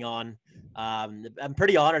for coming on. I'm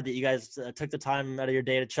pretty honored that you guys took the time out of your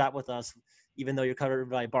day to chat with us, even though you're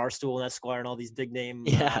covered by Barstool and Esquire and all these big name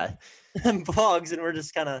blogs, and we're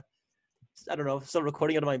just kind of, I don't know, still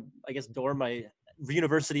recording out of my, I guess, dorm, my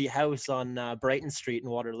university house on Brighton Street in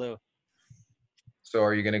Waterloo. So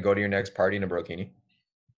are you going to go to your next party in a Brokini?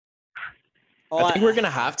 Oh, I think we're gonna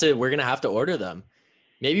have to order them.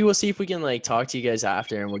 Maybe we'll see if we can like talk to you guys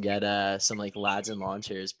after, and we'll get some like lads and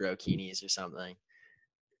launchers Brokinis or something.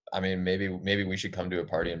 I mean, maybe we should come to a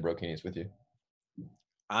party in Brokinis with you.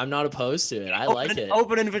 I'm not opposed to it. I like it.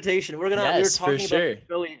 Open invitation. We're gonna. Yes, we were talking for sure. about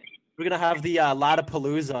Philly. We're gonna have the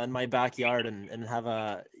Lollapalooza in my backyard and have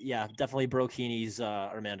definitely Brokinis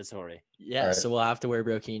are mandatory. Yeah, right. So we'll have to wear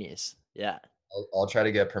Brokinis. Yeah. I'll try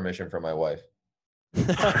to get permission from my wife.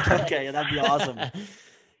 Okay, that'd be awesome.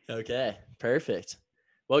 Okay, perfect.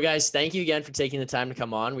 Well, guys, thank you again for taking the time to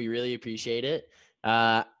come on. We really appreciate it.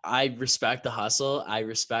 I respect the hustle. I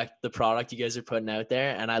respect the product you guys are putting out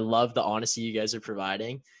there, and I love the honesty you guys are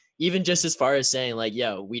providing. Even just as far as saying like,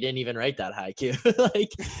 yo, we didn't even write that haiku.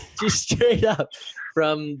 Like, just straight up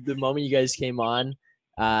from the moment you guys came on,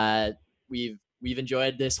 we've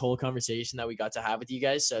enjoyed this whole conversation that we got to have with you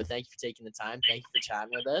guys. So thank you for taking the time. Thank you for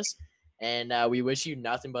chatting with us. And we wish you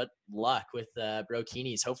nothing but luck with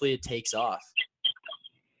Brokinis. Hopefully it takes off.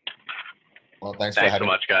 Well, thanks so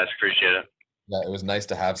much, guys. Appreciate it. Yeah, it was nice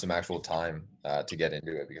to have some actual time to get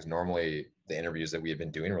into it, because normally the interviews that we have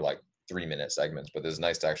been doing were like 3-minute segments, but it's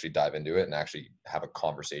nice to actually dive into it and actually have a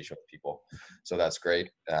conversation with people. So that's great.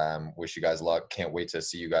 Wish you guys luck. Can't wait to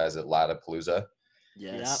see you guys at Lollapalooza.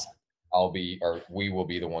 Yes. Yeah. We will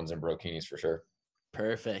be the ones in Brokinis for sure.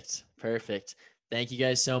 Perfect. Thank you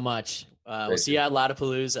guys so much. We'll see you at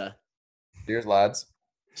Lollapalooza. Cheers, lads.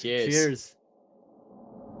 Cheers. Cheers.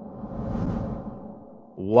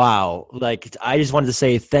 Wow. Like, I just wanted to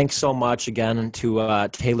say thanks so much again to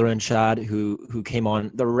Taylor and Chad who came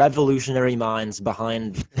on, the revolutionary minds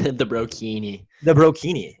behind The brokini. the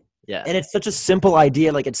brokini. Yeah. And it's such a simple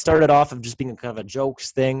idea. Like, it started off of just being kind of a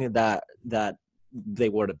jokes thing that they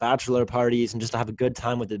wore to bachelor parties and just to have a good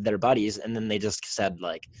time with their buddies. And then they just said,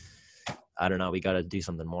 like, I don't know, we got to do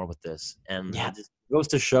something more with this. And Yeah. it just goes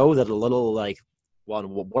to show that a little, like, well,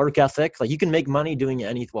 work ethic, like, you can make money doing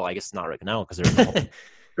anything. Well, I guess not right now because they're in the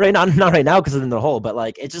hole. Not right now because they're in the hole. But,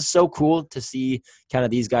 like, it's just so cool to see kind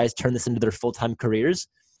of these guys turn this into their full-time careers.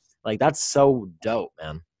 Like, that's so dope,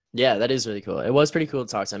 man. Yeah, that is really cool. It was pretty cool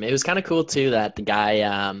to talk to him. It was kind of cool too that the guy,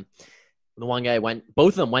 the one guy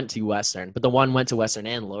both of them went to Western, but the one went to Western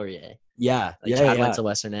and Laurier. Yeah. Like Chad went to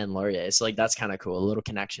Western and Laurier. So like that's kind of cool. A little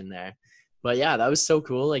connection there. But yeah, that was so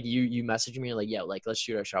cool. Like you messaged me like, yeah, like let's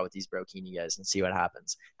shoot our shot with these brokini guys and see what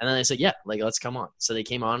happens. And then I said, yeah, like let's come on. So they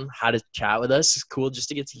came on, had a chat with us. It's cool just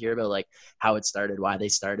to get to hear about like how it started, why they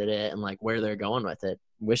started it, and like where they're going with it.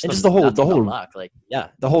 Wish And them just the whole nothing but luck. Like yeah,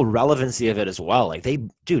 the whole relevancy of it as well. Like they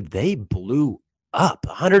blew up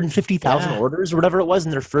 150,000 Yeah. orders or whatever it was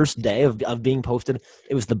in their first day of being posted.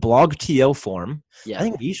 It was the blog TO form. yeah, I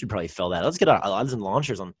think we should probably fill that. Let's get our odds and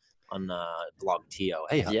launchers on blog TO.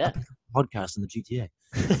 Hey, Yeah. up and podcast in the GTA.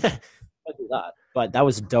 I'll do that. But that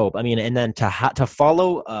was dope. I mean, and then to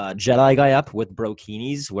follow Jedi guy up with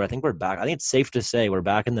brokinis, where I think we're back. I think it's safe to say we're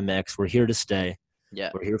back in the mix. We're here to stay. yeah.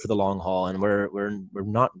 We're here for the long haul, and we're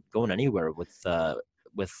not going anywhere with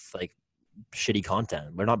like shitty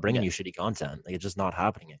content. We're not bringing Yeah. you shitty content. Like, it's just not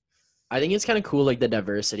happening. I think it's kind of cool, like the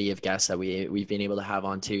diversity of guests that we've been able to have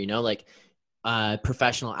on too. You know, like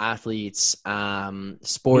professional athletes,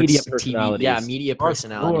 sports, Media TV, personalities, media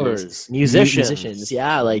personalities, Entrepreneurs, musicians.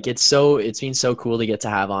 Yeah, like it's been so cool to get to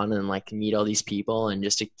have on and like meet all these people and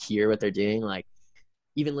just to hear what they're doing. Like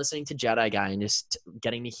even listening to Jedi Guy and just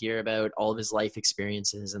getting to hear about all of his life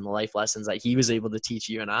experiences and the life lessons that he was able to teach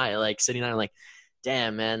you and I, like sitting there like,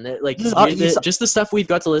 damn, man, like just the stuff we've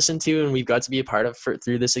got to listen to and we've got to be a part of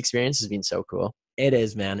through this experience has been so cool. It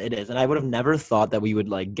is, man. It is. And I would have never thought that we would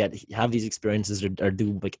like have these experiences or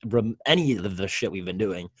do like any of the shit we've been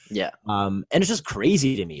doing. Yeah. And it's just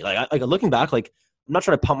crazy to me. Like looking back, like I'm not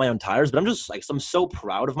trying to pump my own tires, but I'm just like, I'm so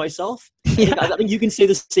proud of myself. Yeah. I think you can say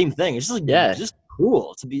the same thing. It's just like, Yeah. it's just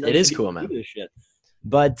cool to be like, It is to be cool, able to man. do this shit.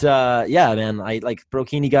 But yeah, man, I like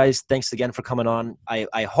Brokini guys. Thanks again for coming on.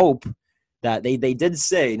 I hope that they did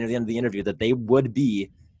say near the end of the interview that they would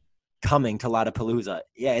be coming to Lollapalooza.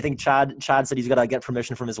 Yeah, I think Chad said he's got to get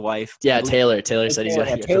permission from his wife. Yeah, Taylor said he's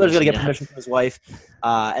Taylor's got to get permission from his wife.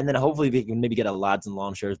 And then hopefully we can maybe get a Lads and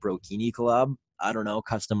Lawn Chairs Brokini collab. I don't know,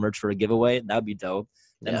 custom merch for a giveaway. That'd be dope.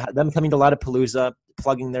 Yeah. Them coming to Lollapalooza,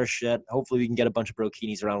 plugging their shit. Hopefully we can get a bunch of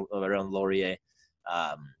Brokinis around Laurier.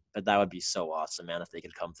 But that would be so awesome, man, if they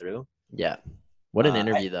could come through. Yeah. What an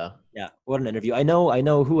interview, though. Yeah, what an interview. I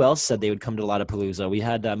know who else said they would come to Lollapalooza. We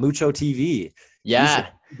had Mucho TV. Yeah.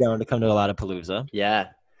 Down to come to Lollapalooza. Yeah.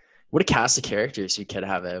 What a cast of characters you could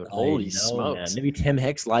have out. Holy I know, smokes. man. Maybe Tim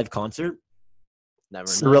Hicks live concert. Never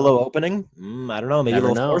know. Cirillo opening. I don't know. Maybe Never a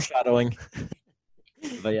little know. foreshadowing.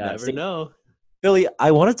 But yeah, Never know. Billy,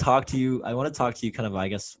 I want to talk to you kind of, I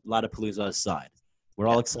guess, Lollapalooza aside. We're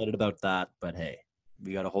all excited about that, but hey,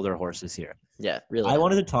 we got to hold our horses here. Yeah, really. I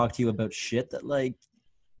wanted to talk to you about shit that, like,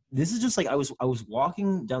 this is just like I was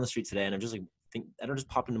walking down the street today and I'm just like and it just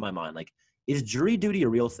popped into my mind, like, is jury duty a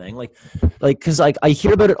real thing? Like because like I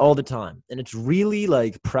hear about it all the time and it's really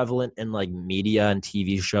like prevalent in like media and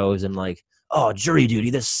TV shows and like, oh, jury duty,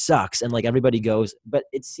 this sucks, and like everybody goes, but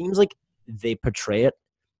it seems like they portray it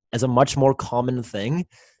as a much more common thing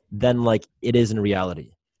than like it is in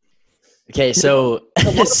reality. Okay, so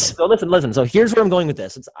So listen. So here's where I'm going with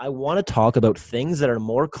this. I want to talk about things that are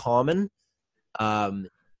more common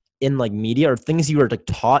in like media, or things you are like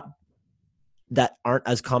taught that aren't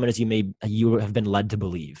as common as you have been led to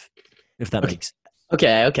believe, if that makes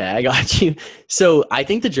Okay, I got you. So I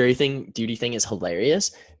think the jury duty thing is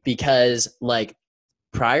hilarious because like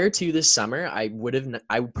prior to this summer, I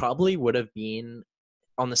probably would have been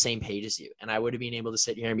on the same page as you, and I would have been able to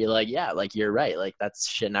sit here and be like, yeah, like you're right, like that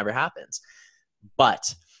shit never happens.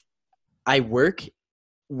 But I work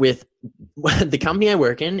with the company I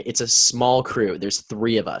work in. It's a small crew. There's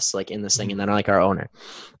 3 of us like in this thing, and then like our owner.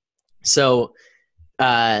 So,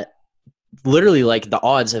 literally like the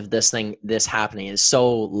odds of this happening is so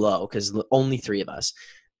low because only 3 of us.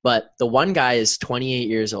 But the one guy is 28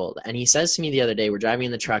 years old, and he says to me the other day, we're driving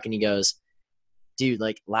in the truck, and he goes, dude,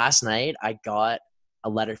 like last night I got a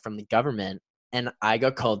letter from the government and I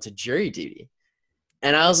got called to jury duty.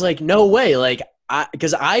 And I was like, no way. Like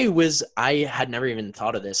because I had never even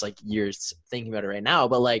thought of this, like you're thinking about it right now,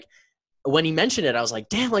 but like when he mentioned it, I was like,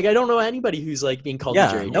 damn, like I don't know anybody who's like being called to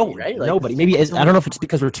jury duty, right? Like nobody. Maybe I don't know if it's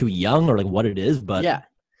because we're too young or like what it is, but yeah.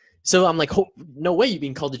 So I'm like, no way, you've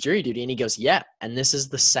been called to jury duty, and he goes, yeah, and this is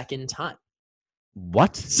the second time.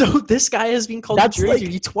 What? So this guy has been called to jury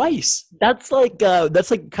duty twice. That's like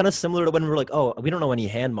kind of similar to when we're like, oh, we don't know any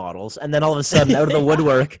hand models, and then all of a sudden, out of the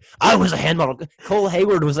woodwork, I was a hand model. Cole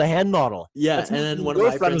Hayward was a hand model. Yeah, and then one of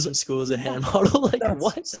my friends from school is a hand model. Like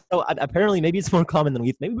what? So apparently, maybe it's more common than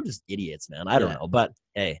we. Maybe we're just idiots, man. I don't know, but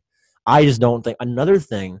hey, I just don't think. Another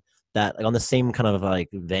thing that, like, on the same kind of like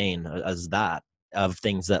vein as that of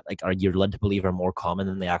things that like you're led to believe are more common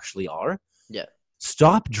than they actually are. Yeah.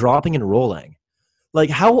 Stop, dropping, and rolling. Like,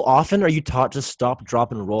 how often are you taught to stop,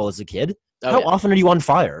 drop, and roll as a kid? How often are you on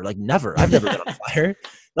fire? Like, never. I've never been on fire.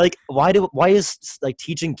 Like, why is like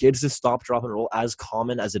teaching kids to stop, drop, and roll as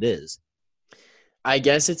common as it is? I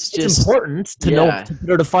guess it's just important to know to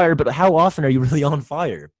put out a fire, but how often are you really on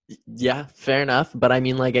fire? Yeah, fair enough. But I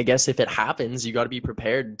mean, like, I guess if it happens, you got to be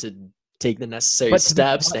prepared to take the necessary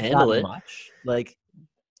steps to handle it. Like,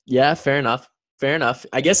 yeah, fair enough. Fair enough.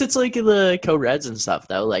 I guess it's like the co-reds and stuff,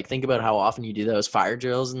 though. Like, think about how often you do those fire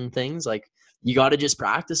drills and things. Like, you got to just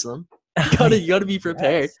practice them. You got to be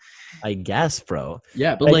prepared. I guess, bro.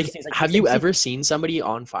 Yeah, but like, have you ever seen somebody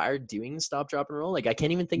on fire doing stop, drop, and roll? Like, I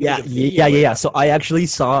can't even think of a video. Yeah. So I actually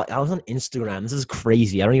I was on Instagram. This is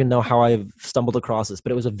crazy. I don't even know how I've stumbled across this,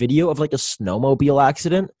 but it was a video of like a snowmobile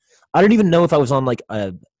accident. I don't even know if I was on like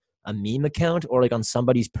a meme account or like on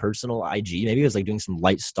somebody's personal IG. Maybe it was like doing some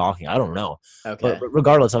light stalking. I don't know. Okay. But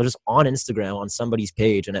regardless, I was just on Instagram on somebody's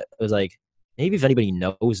page, and it was like, maybe if anybody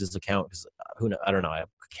knows this account, because who knows? I don't know. I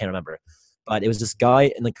can't remember. But it was this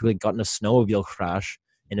guy and like who had gotten a snowmobile crash,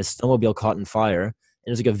 and his snowmobile caught in fire. And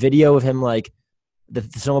it was like a video of him like the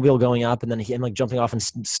snowmobile going up, and then him like jumping off and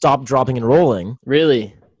stop, dropping, and rolling.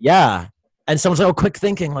 Really? Yeah. And someone's like, oh, quick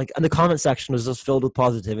thinking, like, and the comment section was just filled with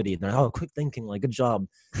positivity. And they're like, oh, quick thinking, like, good job.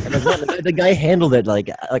 And like, the guy handled it like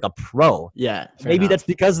a pro. Yeah. Maybe that's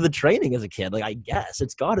because of the training as a kid. Like, I guess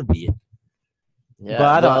it's got to be. Yeah.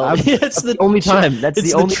 But I don't, it's the only time. That's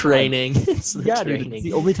the only training. It's the training. Dude, it's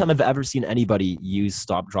the only time I've ever seen anybody use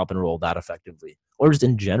stop, drop, and roll that effectively, or just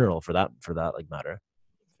in general for that like matter.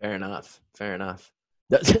 Fair enough.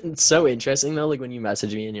 It's so interesting though. Like when you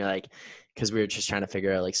message me and you're like, because we were just trying to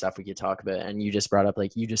figure out like stuff we could talk about, and you just brought up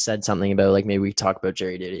like you just said something about like maybe we talk about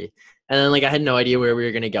jury duty, and then like I had no idea where we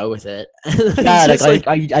were gonna go with it. Yeah, like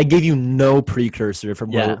I gave you no precursor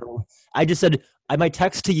from where I just said I my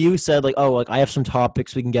text to you said like, oh, like I have some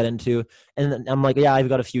topics we can get into, and then I'm like, yeah, I've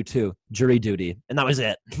got a few too, jury duty, and that was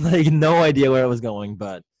it. Like no idea where it was going,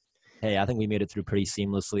 but hey, I think we made it through pretty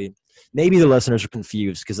seamlessly. Maybe the listeners are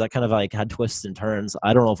confused because that kind of like had twists and turns.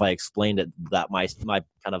 I don't know if I explained it that my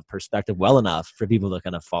kind of perspective well enough for people to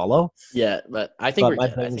kind of follow. Yeah, but I think my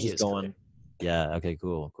thing's just going. Yeah. Okay.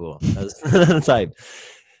 Cool. That's hype.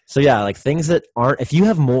 So yeah, like things that aren't. If you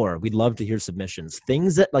have more, we'd love to hear submissions.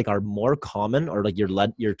 Things that like are more common or like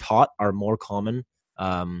you're taught are more common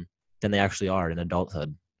than they actually are in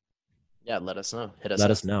adulthood. Yeah, let us know. Let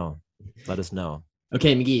us know.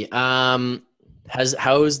 Okay, McGee.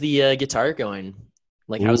 How's the guitar going?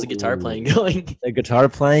 Like, how's the guitar playing going? The guitar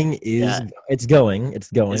playing is it's going.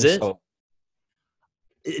 Is it? So,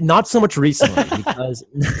 not so much recently because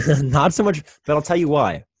not so much, but I'll tell you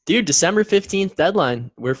why. Dude, December 15th deadline.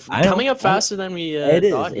 We're coming up faster than we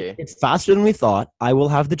thought here. It's faster than we thought. I will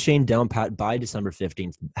have the chain down pat by December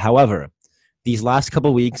 15th. However, these last couple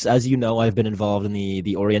of weeks, as you know, I've been involved in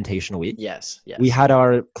the orientation week. Yes. We had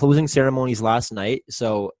our closing ceremonies last night,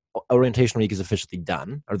 so orientation week is officially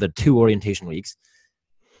done, or the 2 orientation weeks.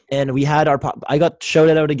 And we had I got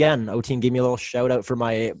shouted out again. O-Team gave me a little shout out for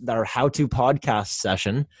our how-to podcast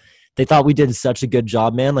session. They thought we did such a good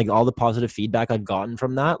job, man. Like all the positive feedback I've gotten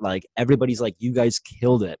from that, like everybody's like, you guys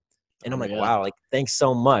killed it. And I'm like, wow, like thanks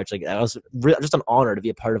so much. Like I was just an honor to be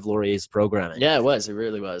a part of Laurier's programming. Yeah, it was. It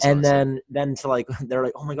really was. And then to like, they're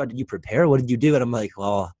like, oh my God, did you prepare? What did you do? And I'm like,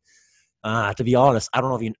 well, to be honest, I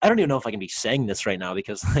don't even know if I can be saying this right now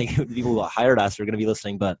because like the people who hired us are going to be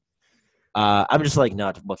listening. But I'm just like,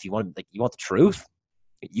 no. Well, if you want the truth,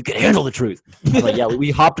 you can handle the truth. I'm like, yeah,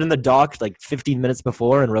 we hopped in the doc like 15 minutes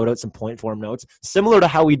before and wrote out some point form notes, similar to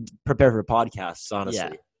how we prepare for podcasts.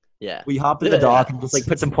 Honestly, yeah. We hopped in the doc and just like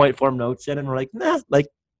put some point form notes in, and we're like, nah, like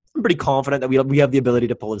I'm pretty confident that we have the ability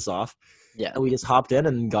to pull this off. Yeah. And we just hopped in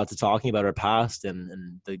and got to talking about our past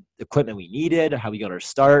and the equipment we needed, how we got our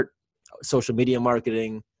start, social media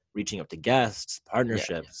marketing, reaching out to guests,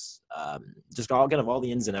 partnerships, just all kind of all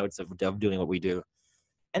the ins and outs of doing what we do.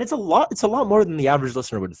 And it's a lot more than the average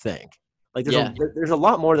listener would think. Like there's a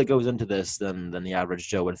lot more that goes into this than the average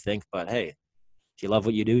Joe would think. But hey, if you love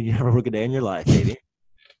what you do, you never work a day in your life, baby.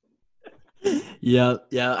 Yeah.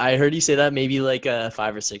 I heard you say that maybe like 5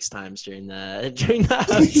 or 6 times during that.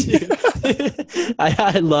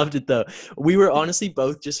 I loved it though. We were honestly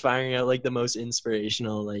both just firing out like the most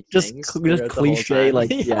inspirational like just cliche like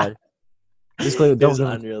yeah. Just it was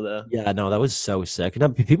unreal though. Yeah, no, that was so sick.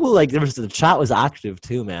 And people like the chat was active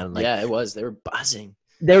too, man. Like, yeah, it was. They were buzzing.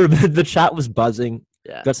 The chat was buzzing.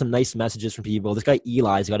 Yeah, got some nice messages from people. This guy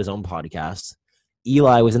Eli's got his own podcast.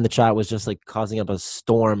 Eli was in the chat, was just like causing up a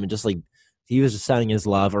storm and just like. He was just sending his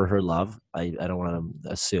love or her love. I don't want to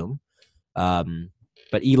assume.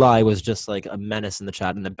 But Eli was just like a menace in the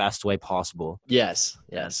chat in the best way possible. Yes.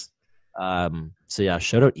 So yeah,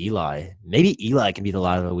 shout out Eli. Maybe Eli can be the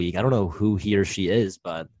line of the week. I don't know who he or she is,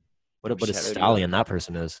 but what a stallion that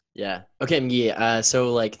person is. Yeah. Okay, McGee.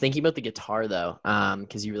 So like thinking about the guitar though,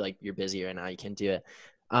 because you were like you're busy right now, you can't do it.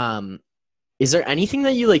 Is there anything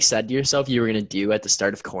that you like said to yourself you were gonna do at the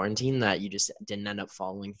start of quarantine that you just didn't end up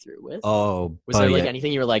following through with? Was there like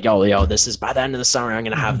anything you were like, yo, this is by the end of the summer, I'm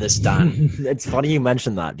gonna have this done? It's funny you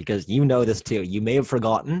mentioned that because you know this too. You may have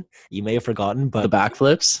forgotten, but the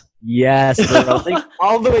backflips. Yes, bro. Think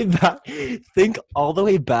all the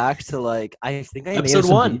way back to like I think I episode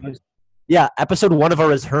 1. Videos. Yeah, episode 1 of our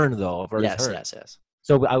return though. Yes.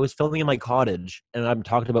 So I was filming in my cottage, and I'm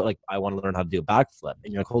talking about like I want to learn how to do a backflip,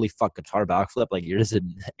 and you're like, "Holy fuck, guitar backflip! Like you're just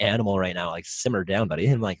an animal right now. Like simmer down, buddy."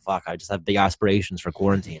 And I'm like, "Fuck, I just have big aspirations for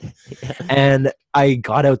quarantine." And I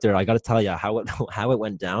got out there. I got to tell you how it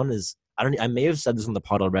went down is I may have said this on the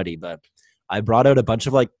pod already, but I brought out a bunch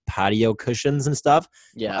of like patio cushions and stuff.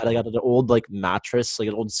 Yeah, I got an old like mattress, like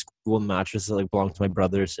an old school mattress that like belonged to my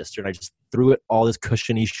brother or sister, and I just threw all this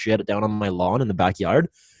cushiony shit down on my lawn in the backyard.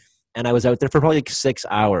 And I was out there for probably like 6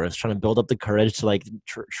 hours trying to build up the courage to like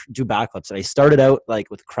do backflips. And I started out like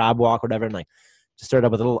with crab walk or whatever, and like just started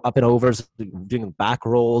up with a little up and overs, doing back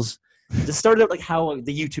rolls. Just started out like how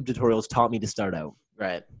the YouTube tutorials taught me to start out.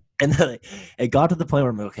 Right. And then it got to the point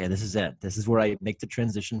where I'm like, okay, this is it. This is where I make the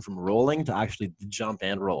transition from rolling to actually jump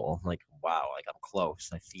and roll. I'm like, wow, like I'm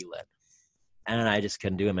close. I feel it. And I just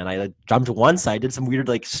couldn't do it, man. I like jumped once. I did some weird,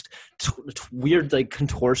 like, weird, like,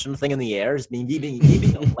 contortion thing in the air. Just me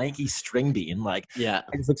being a lanky string bean. Like, yeah,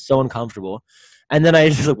 I just looked so uncomfortable. And then I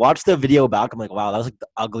just like, watched the video back. I'm like, wow, that was like the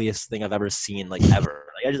ugliest thing I've ever seen, like, ever.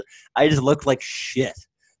 Like, I just looked like shit.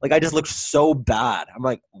 Like, I just looked so bad. I'm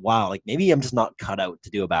like, wow, like, maybe I'm just not cut out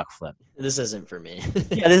to do a backflip. This isn't for me.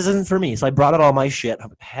 Yeah, this isn't for me. So I brought out all my shit. I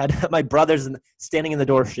had my brother's standing in the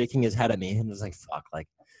door shaking his head at me. And was like, fuck, like,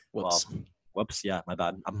 whoops, yeah, my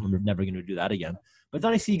bad. I'm never going to do that again. But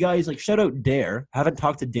then I see guys like, shout out Dare. I haven't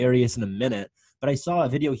talked to Darius in a minute, but I saw a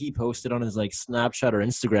video he posted on his like Snapchat or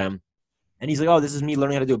Instagram. And he's like, oh, this is me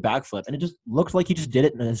learning how to do a backflip. And it just looked like he just did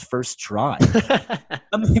it in his first try.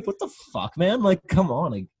 I'm like, what the fuck, man? Like, come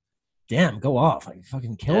on. Like, damn, go off. I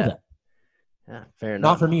fucking killed it. Yeah, fair enough.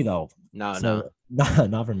 Not for me, though. No.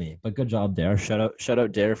 Not for me. But good job, Dare. Shout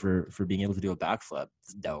out Dare for being able to do a backflip.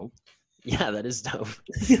 It's dope. Yeah, that is dope.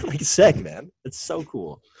 Like sick, man. It's so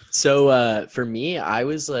cool. So for me, I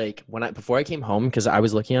was like before I came home, because I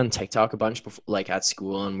was looking on TikTok a bunch before, like at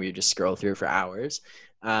school, and we would just scroll through for hours.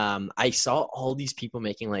 I saw all these people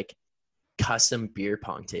making like custom beer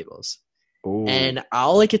pong tables. Ooh. And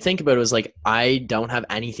all I could think about was like, I don't have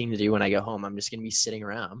anything to do when I go home. I'm just gonna be sitting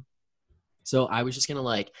around. So I was just gonna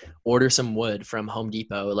like order some wood from Home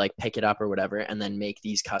Depot, like pick it up or whatever, and then make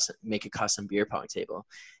a custom beer pong table.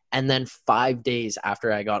 And then 5 days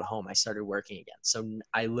after I got home, I started working again. So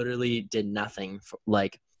I literally did nothing.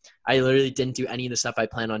 I literally didn't do any of the stuff I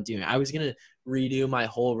planned on doing. I was gonna redo my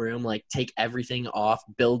whole room, like take everything off,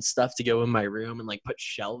 build stuff to go in my room, and like put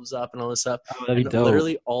shelves up and all this stuff. Oh, that'd be dope.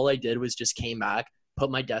 Literally all I did was just came back,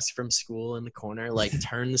 put my desk from school in the corner, like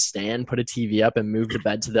turn the stand, put a TV up, and move the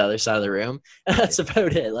bed to the other side of the room. And that's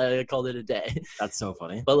about it. Like I called it a day. That's so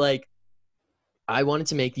funny. But like, I wanted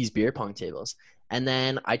to make these beer pong tables, and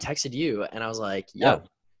then I texted you, and I was like, "Yo,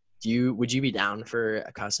 would you be down for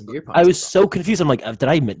a custom beer pong?" I was so confused. I'm like, did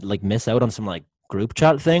I like miss out on some like group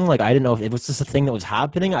chat thing? Like, I didn't know if it was just a thing that was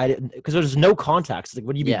happening. I didn't, because there's no context. Like,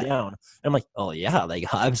 would you be down? And I'm like, oh yeah,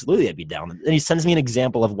 like absolutely, I'd be down. And he sends me an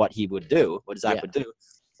example of what he would do, what Zach would do.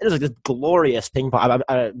 It was like this glorious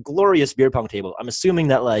glorious beer pong table. I'm assuming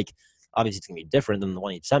that like obviously it's gonna be different than the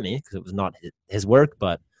one he sent me because it was not his work,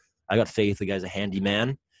 but I got faith. The guy's a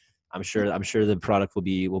handyman. I'm sure the product will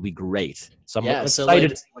be great. So I'm excited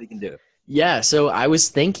to see what he can do. Yeah. So I was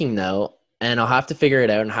thinking though, and I'll have to figure it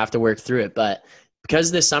out and have to work through it. But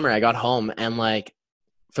because this summer I got home and like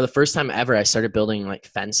for the first time ever, I started building like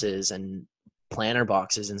fences and planter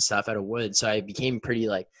boxes and stuff out of wood. So I became pretty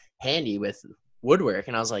like handy with woodwork.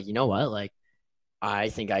 And I was like, you know what? Like, I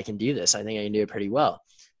think I can do this. I think I can do it pretty well.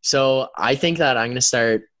 So I think that I'm going to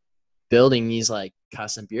start building these like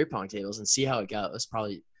custom beer pong tables and see how it goes.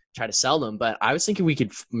 Probably try to sell them. But I was thinking we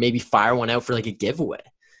could maybe fire one out for like a giveaway.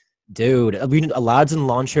 Dude, a Lads and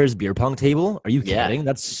Lawn Chairs beer pong table? Are you kidding? Yeah.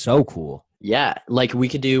 That's so cool. Yeah. Like we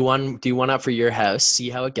could do one up for your house, see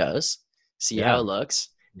how it goes, see how it looks,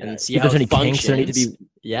 and see if how there's any it kinks that need to functions. be.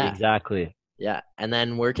 Yeah. Exactly. Yeah. And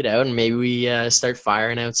then work it out and maybe we start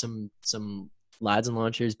firing out some Lads and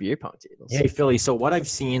Lawn Chairs beer pong tables. Hey, Philly. So what I've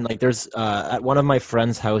seen, like there's at one of my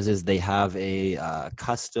friends' houses, they have a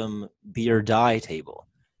custom beer dye table.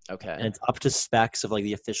 Okay. And it's up to specs of like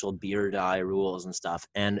the official beer dye rules and stuff.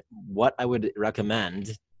 And what I would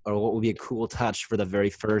recommend, or what would be a cool touch for the very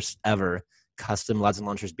first ever custom Lads and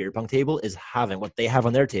Lawn Chairs beer pong table, is having what they have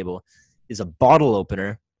on their table is a bottle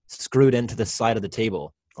opener screwed into the side of the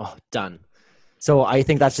table. Oh, done. So I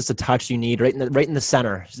think that's just a touch you need right in the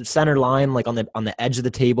center line, like on the edge of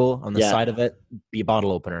the table, on the side of it, be a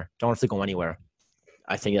bottle opener. Don't have to go anywhere.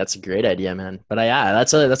 I think that's a great idea, man. But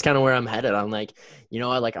that's kind of where I'm headed. I'm like, you know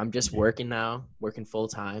what? Like I'm just working now, working full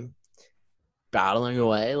time, battling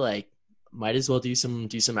away. Like might as well do some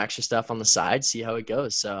extra stuff on the side, see how it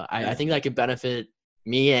goes. So I think that could benefit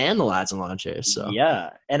me and the Lads and Lawn Chairs. So yeah,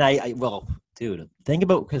 and I well, dude, think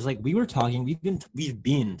about, because like we've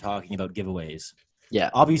been talking about giveaways. Yeah,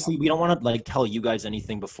 obviously we don't want to like tell you guys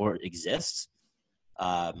anything before it exists,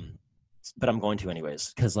 but I'm going to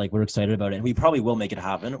anyways because like we're excited about it and we probably will make it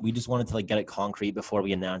happen. We just wanted to like get it concrete before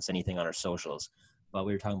we announce anything on our socials. But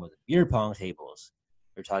we were talking about the beer pong tables.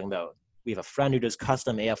 We were talking about, we have a friend who does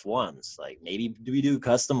custom AF1s. Like maybe do we do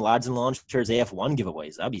custom Lads and Lawn Chairs AF1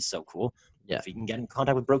 giveaways? That'd be so cool. Yeah. If you can get in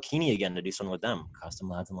contact with Brokini again to do something with them. Custom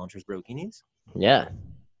Lads and Lawn Chairs Brokinis. Yeah.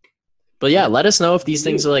 But yeah, let us know if these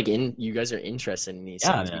things are like you guys are interested in these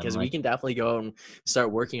things, because we can definitely go and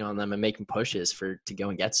start working on them and making pushes to go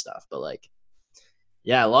and get stuff. But like,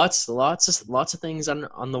 yeah, lots of things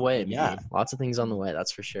on the way. Yeah. Lots of things on the way.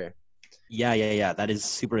 That's for sure. Yeah. That is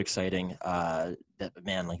super exciting.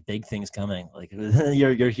 Man, like big things coming. Like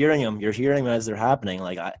you're hearing them. You're hearing them as they're happening.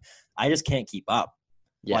 Like I just can't keep up.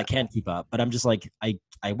 Yeah, well, I can't keep up, but I'm just like,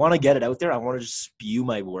 I want to get it out there. I want to just spew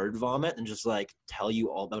my word vomit and just like tell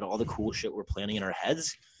you all about all the cool shit we're planning in our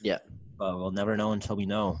heads. Yeah. But we'll never know until we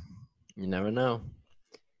know. You never know.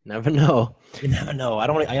 Never know. You never know. I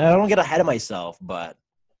don't get ahead of myself, but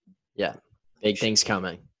yeah, big things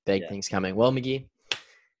coming. Big things coming. Well, McGee,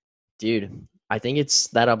 dude, I think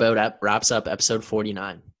that about wraps up episode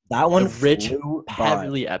 49. That one, Rich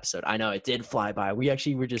heavily episode. I know it did fly by. We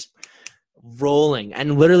actually were just rolling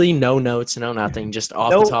and literally no notes, no nothing, just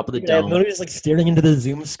off the top of the dome. I'm literally just like staring into the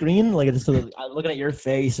Zoom screen, like just I'm looking at your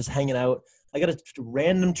face, just hanging out. I got a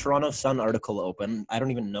random Toronto Sun article open. I don't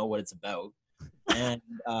even know what it's about, and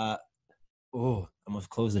almost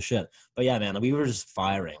closed the shit. But yeah, man, we were just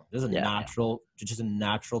firing. This is just a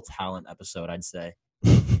natural talent episode, I'd say.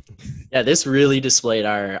 Yeah, this really displayed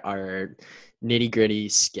our nitty gritty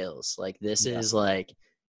skills. Like this is like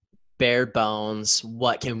bare bones.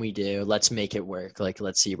 What can we do? Let's make it work. Like,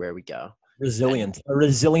 let's see where we go. A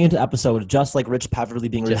resilient episode, just like Rich Paverly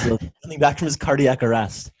being resilient, coming back from his cardiac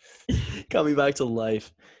arrest. Coming back to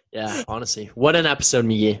life. Yeah, honestly. What an episode,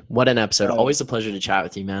 Miggy. What an episode. Always a pleasure to chat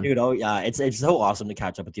with you, man. Dude, it's so awesome to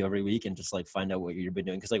catch up with you every week and just like find out what you've been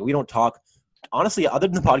doing. Because like we don't talk, honestly, other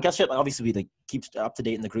than the podcast shit, like, obviously we like keep up to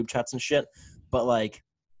date in the group chats and shit. But like,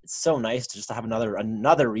 it's so nice to just have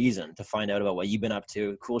another reason to find out about what you've been up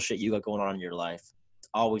to, cool shit you got going on in your life. It's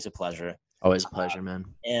always a pleasure. Always a pleasure, man.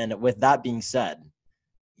 And with that being said,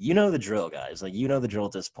 you know the drill, guys. Like, you know the drill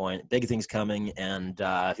at this point. Big things coming. And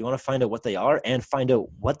if you want to find out what they are and find out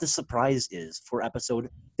what the surprise is for episode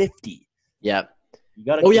 50. Yeah. You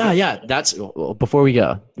gotta That's before we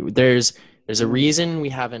go. There's a reason we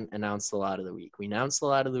haven't announced the lot of the week. We announce the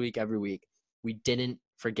lot of the week every week. We didn't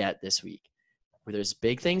forget this week. Where there's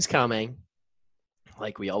big things coming,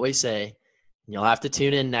 like we always say. You'll have to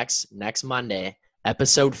tune in next Monday,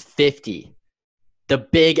 episode 50, the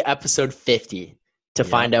big episode 50, to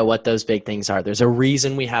find out what those big things are. There's a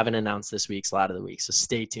reason we haven't announced this week's lot of the week, so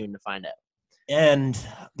stay tuned to find out. And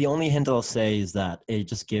the only hint I'll say is that it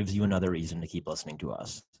just gives you another reason to keep listening to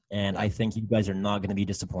us. And I think you guys are not going to be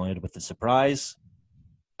disappointed with the surprise.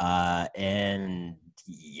 And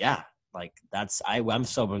yeah. Like I'm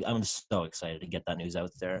so excited to get that news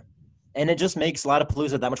out there, and it just makes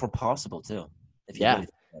Lollapalooza that much more possible too. If you really think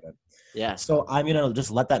about it. Yeah. So I'm gonna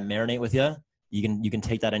just let that marinate with you, You can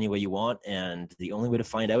take that any way you want, and the only way to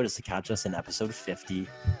find out is to catch us in episode 50.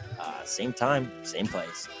 Same time, same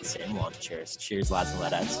place, same launch. Cheers, lads and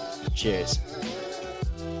ladettes. Cheers.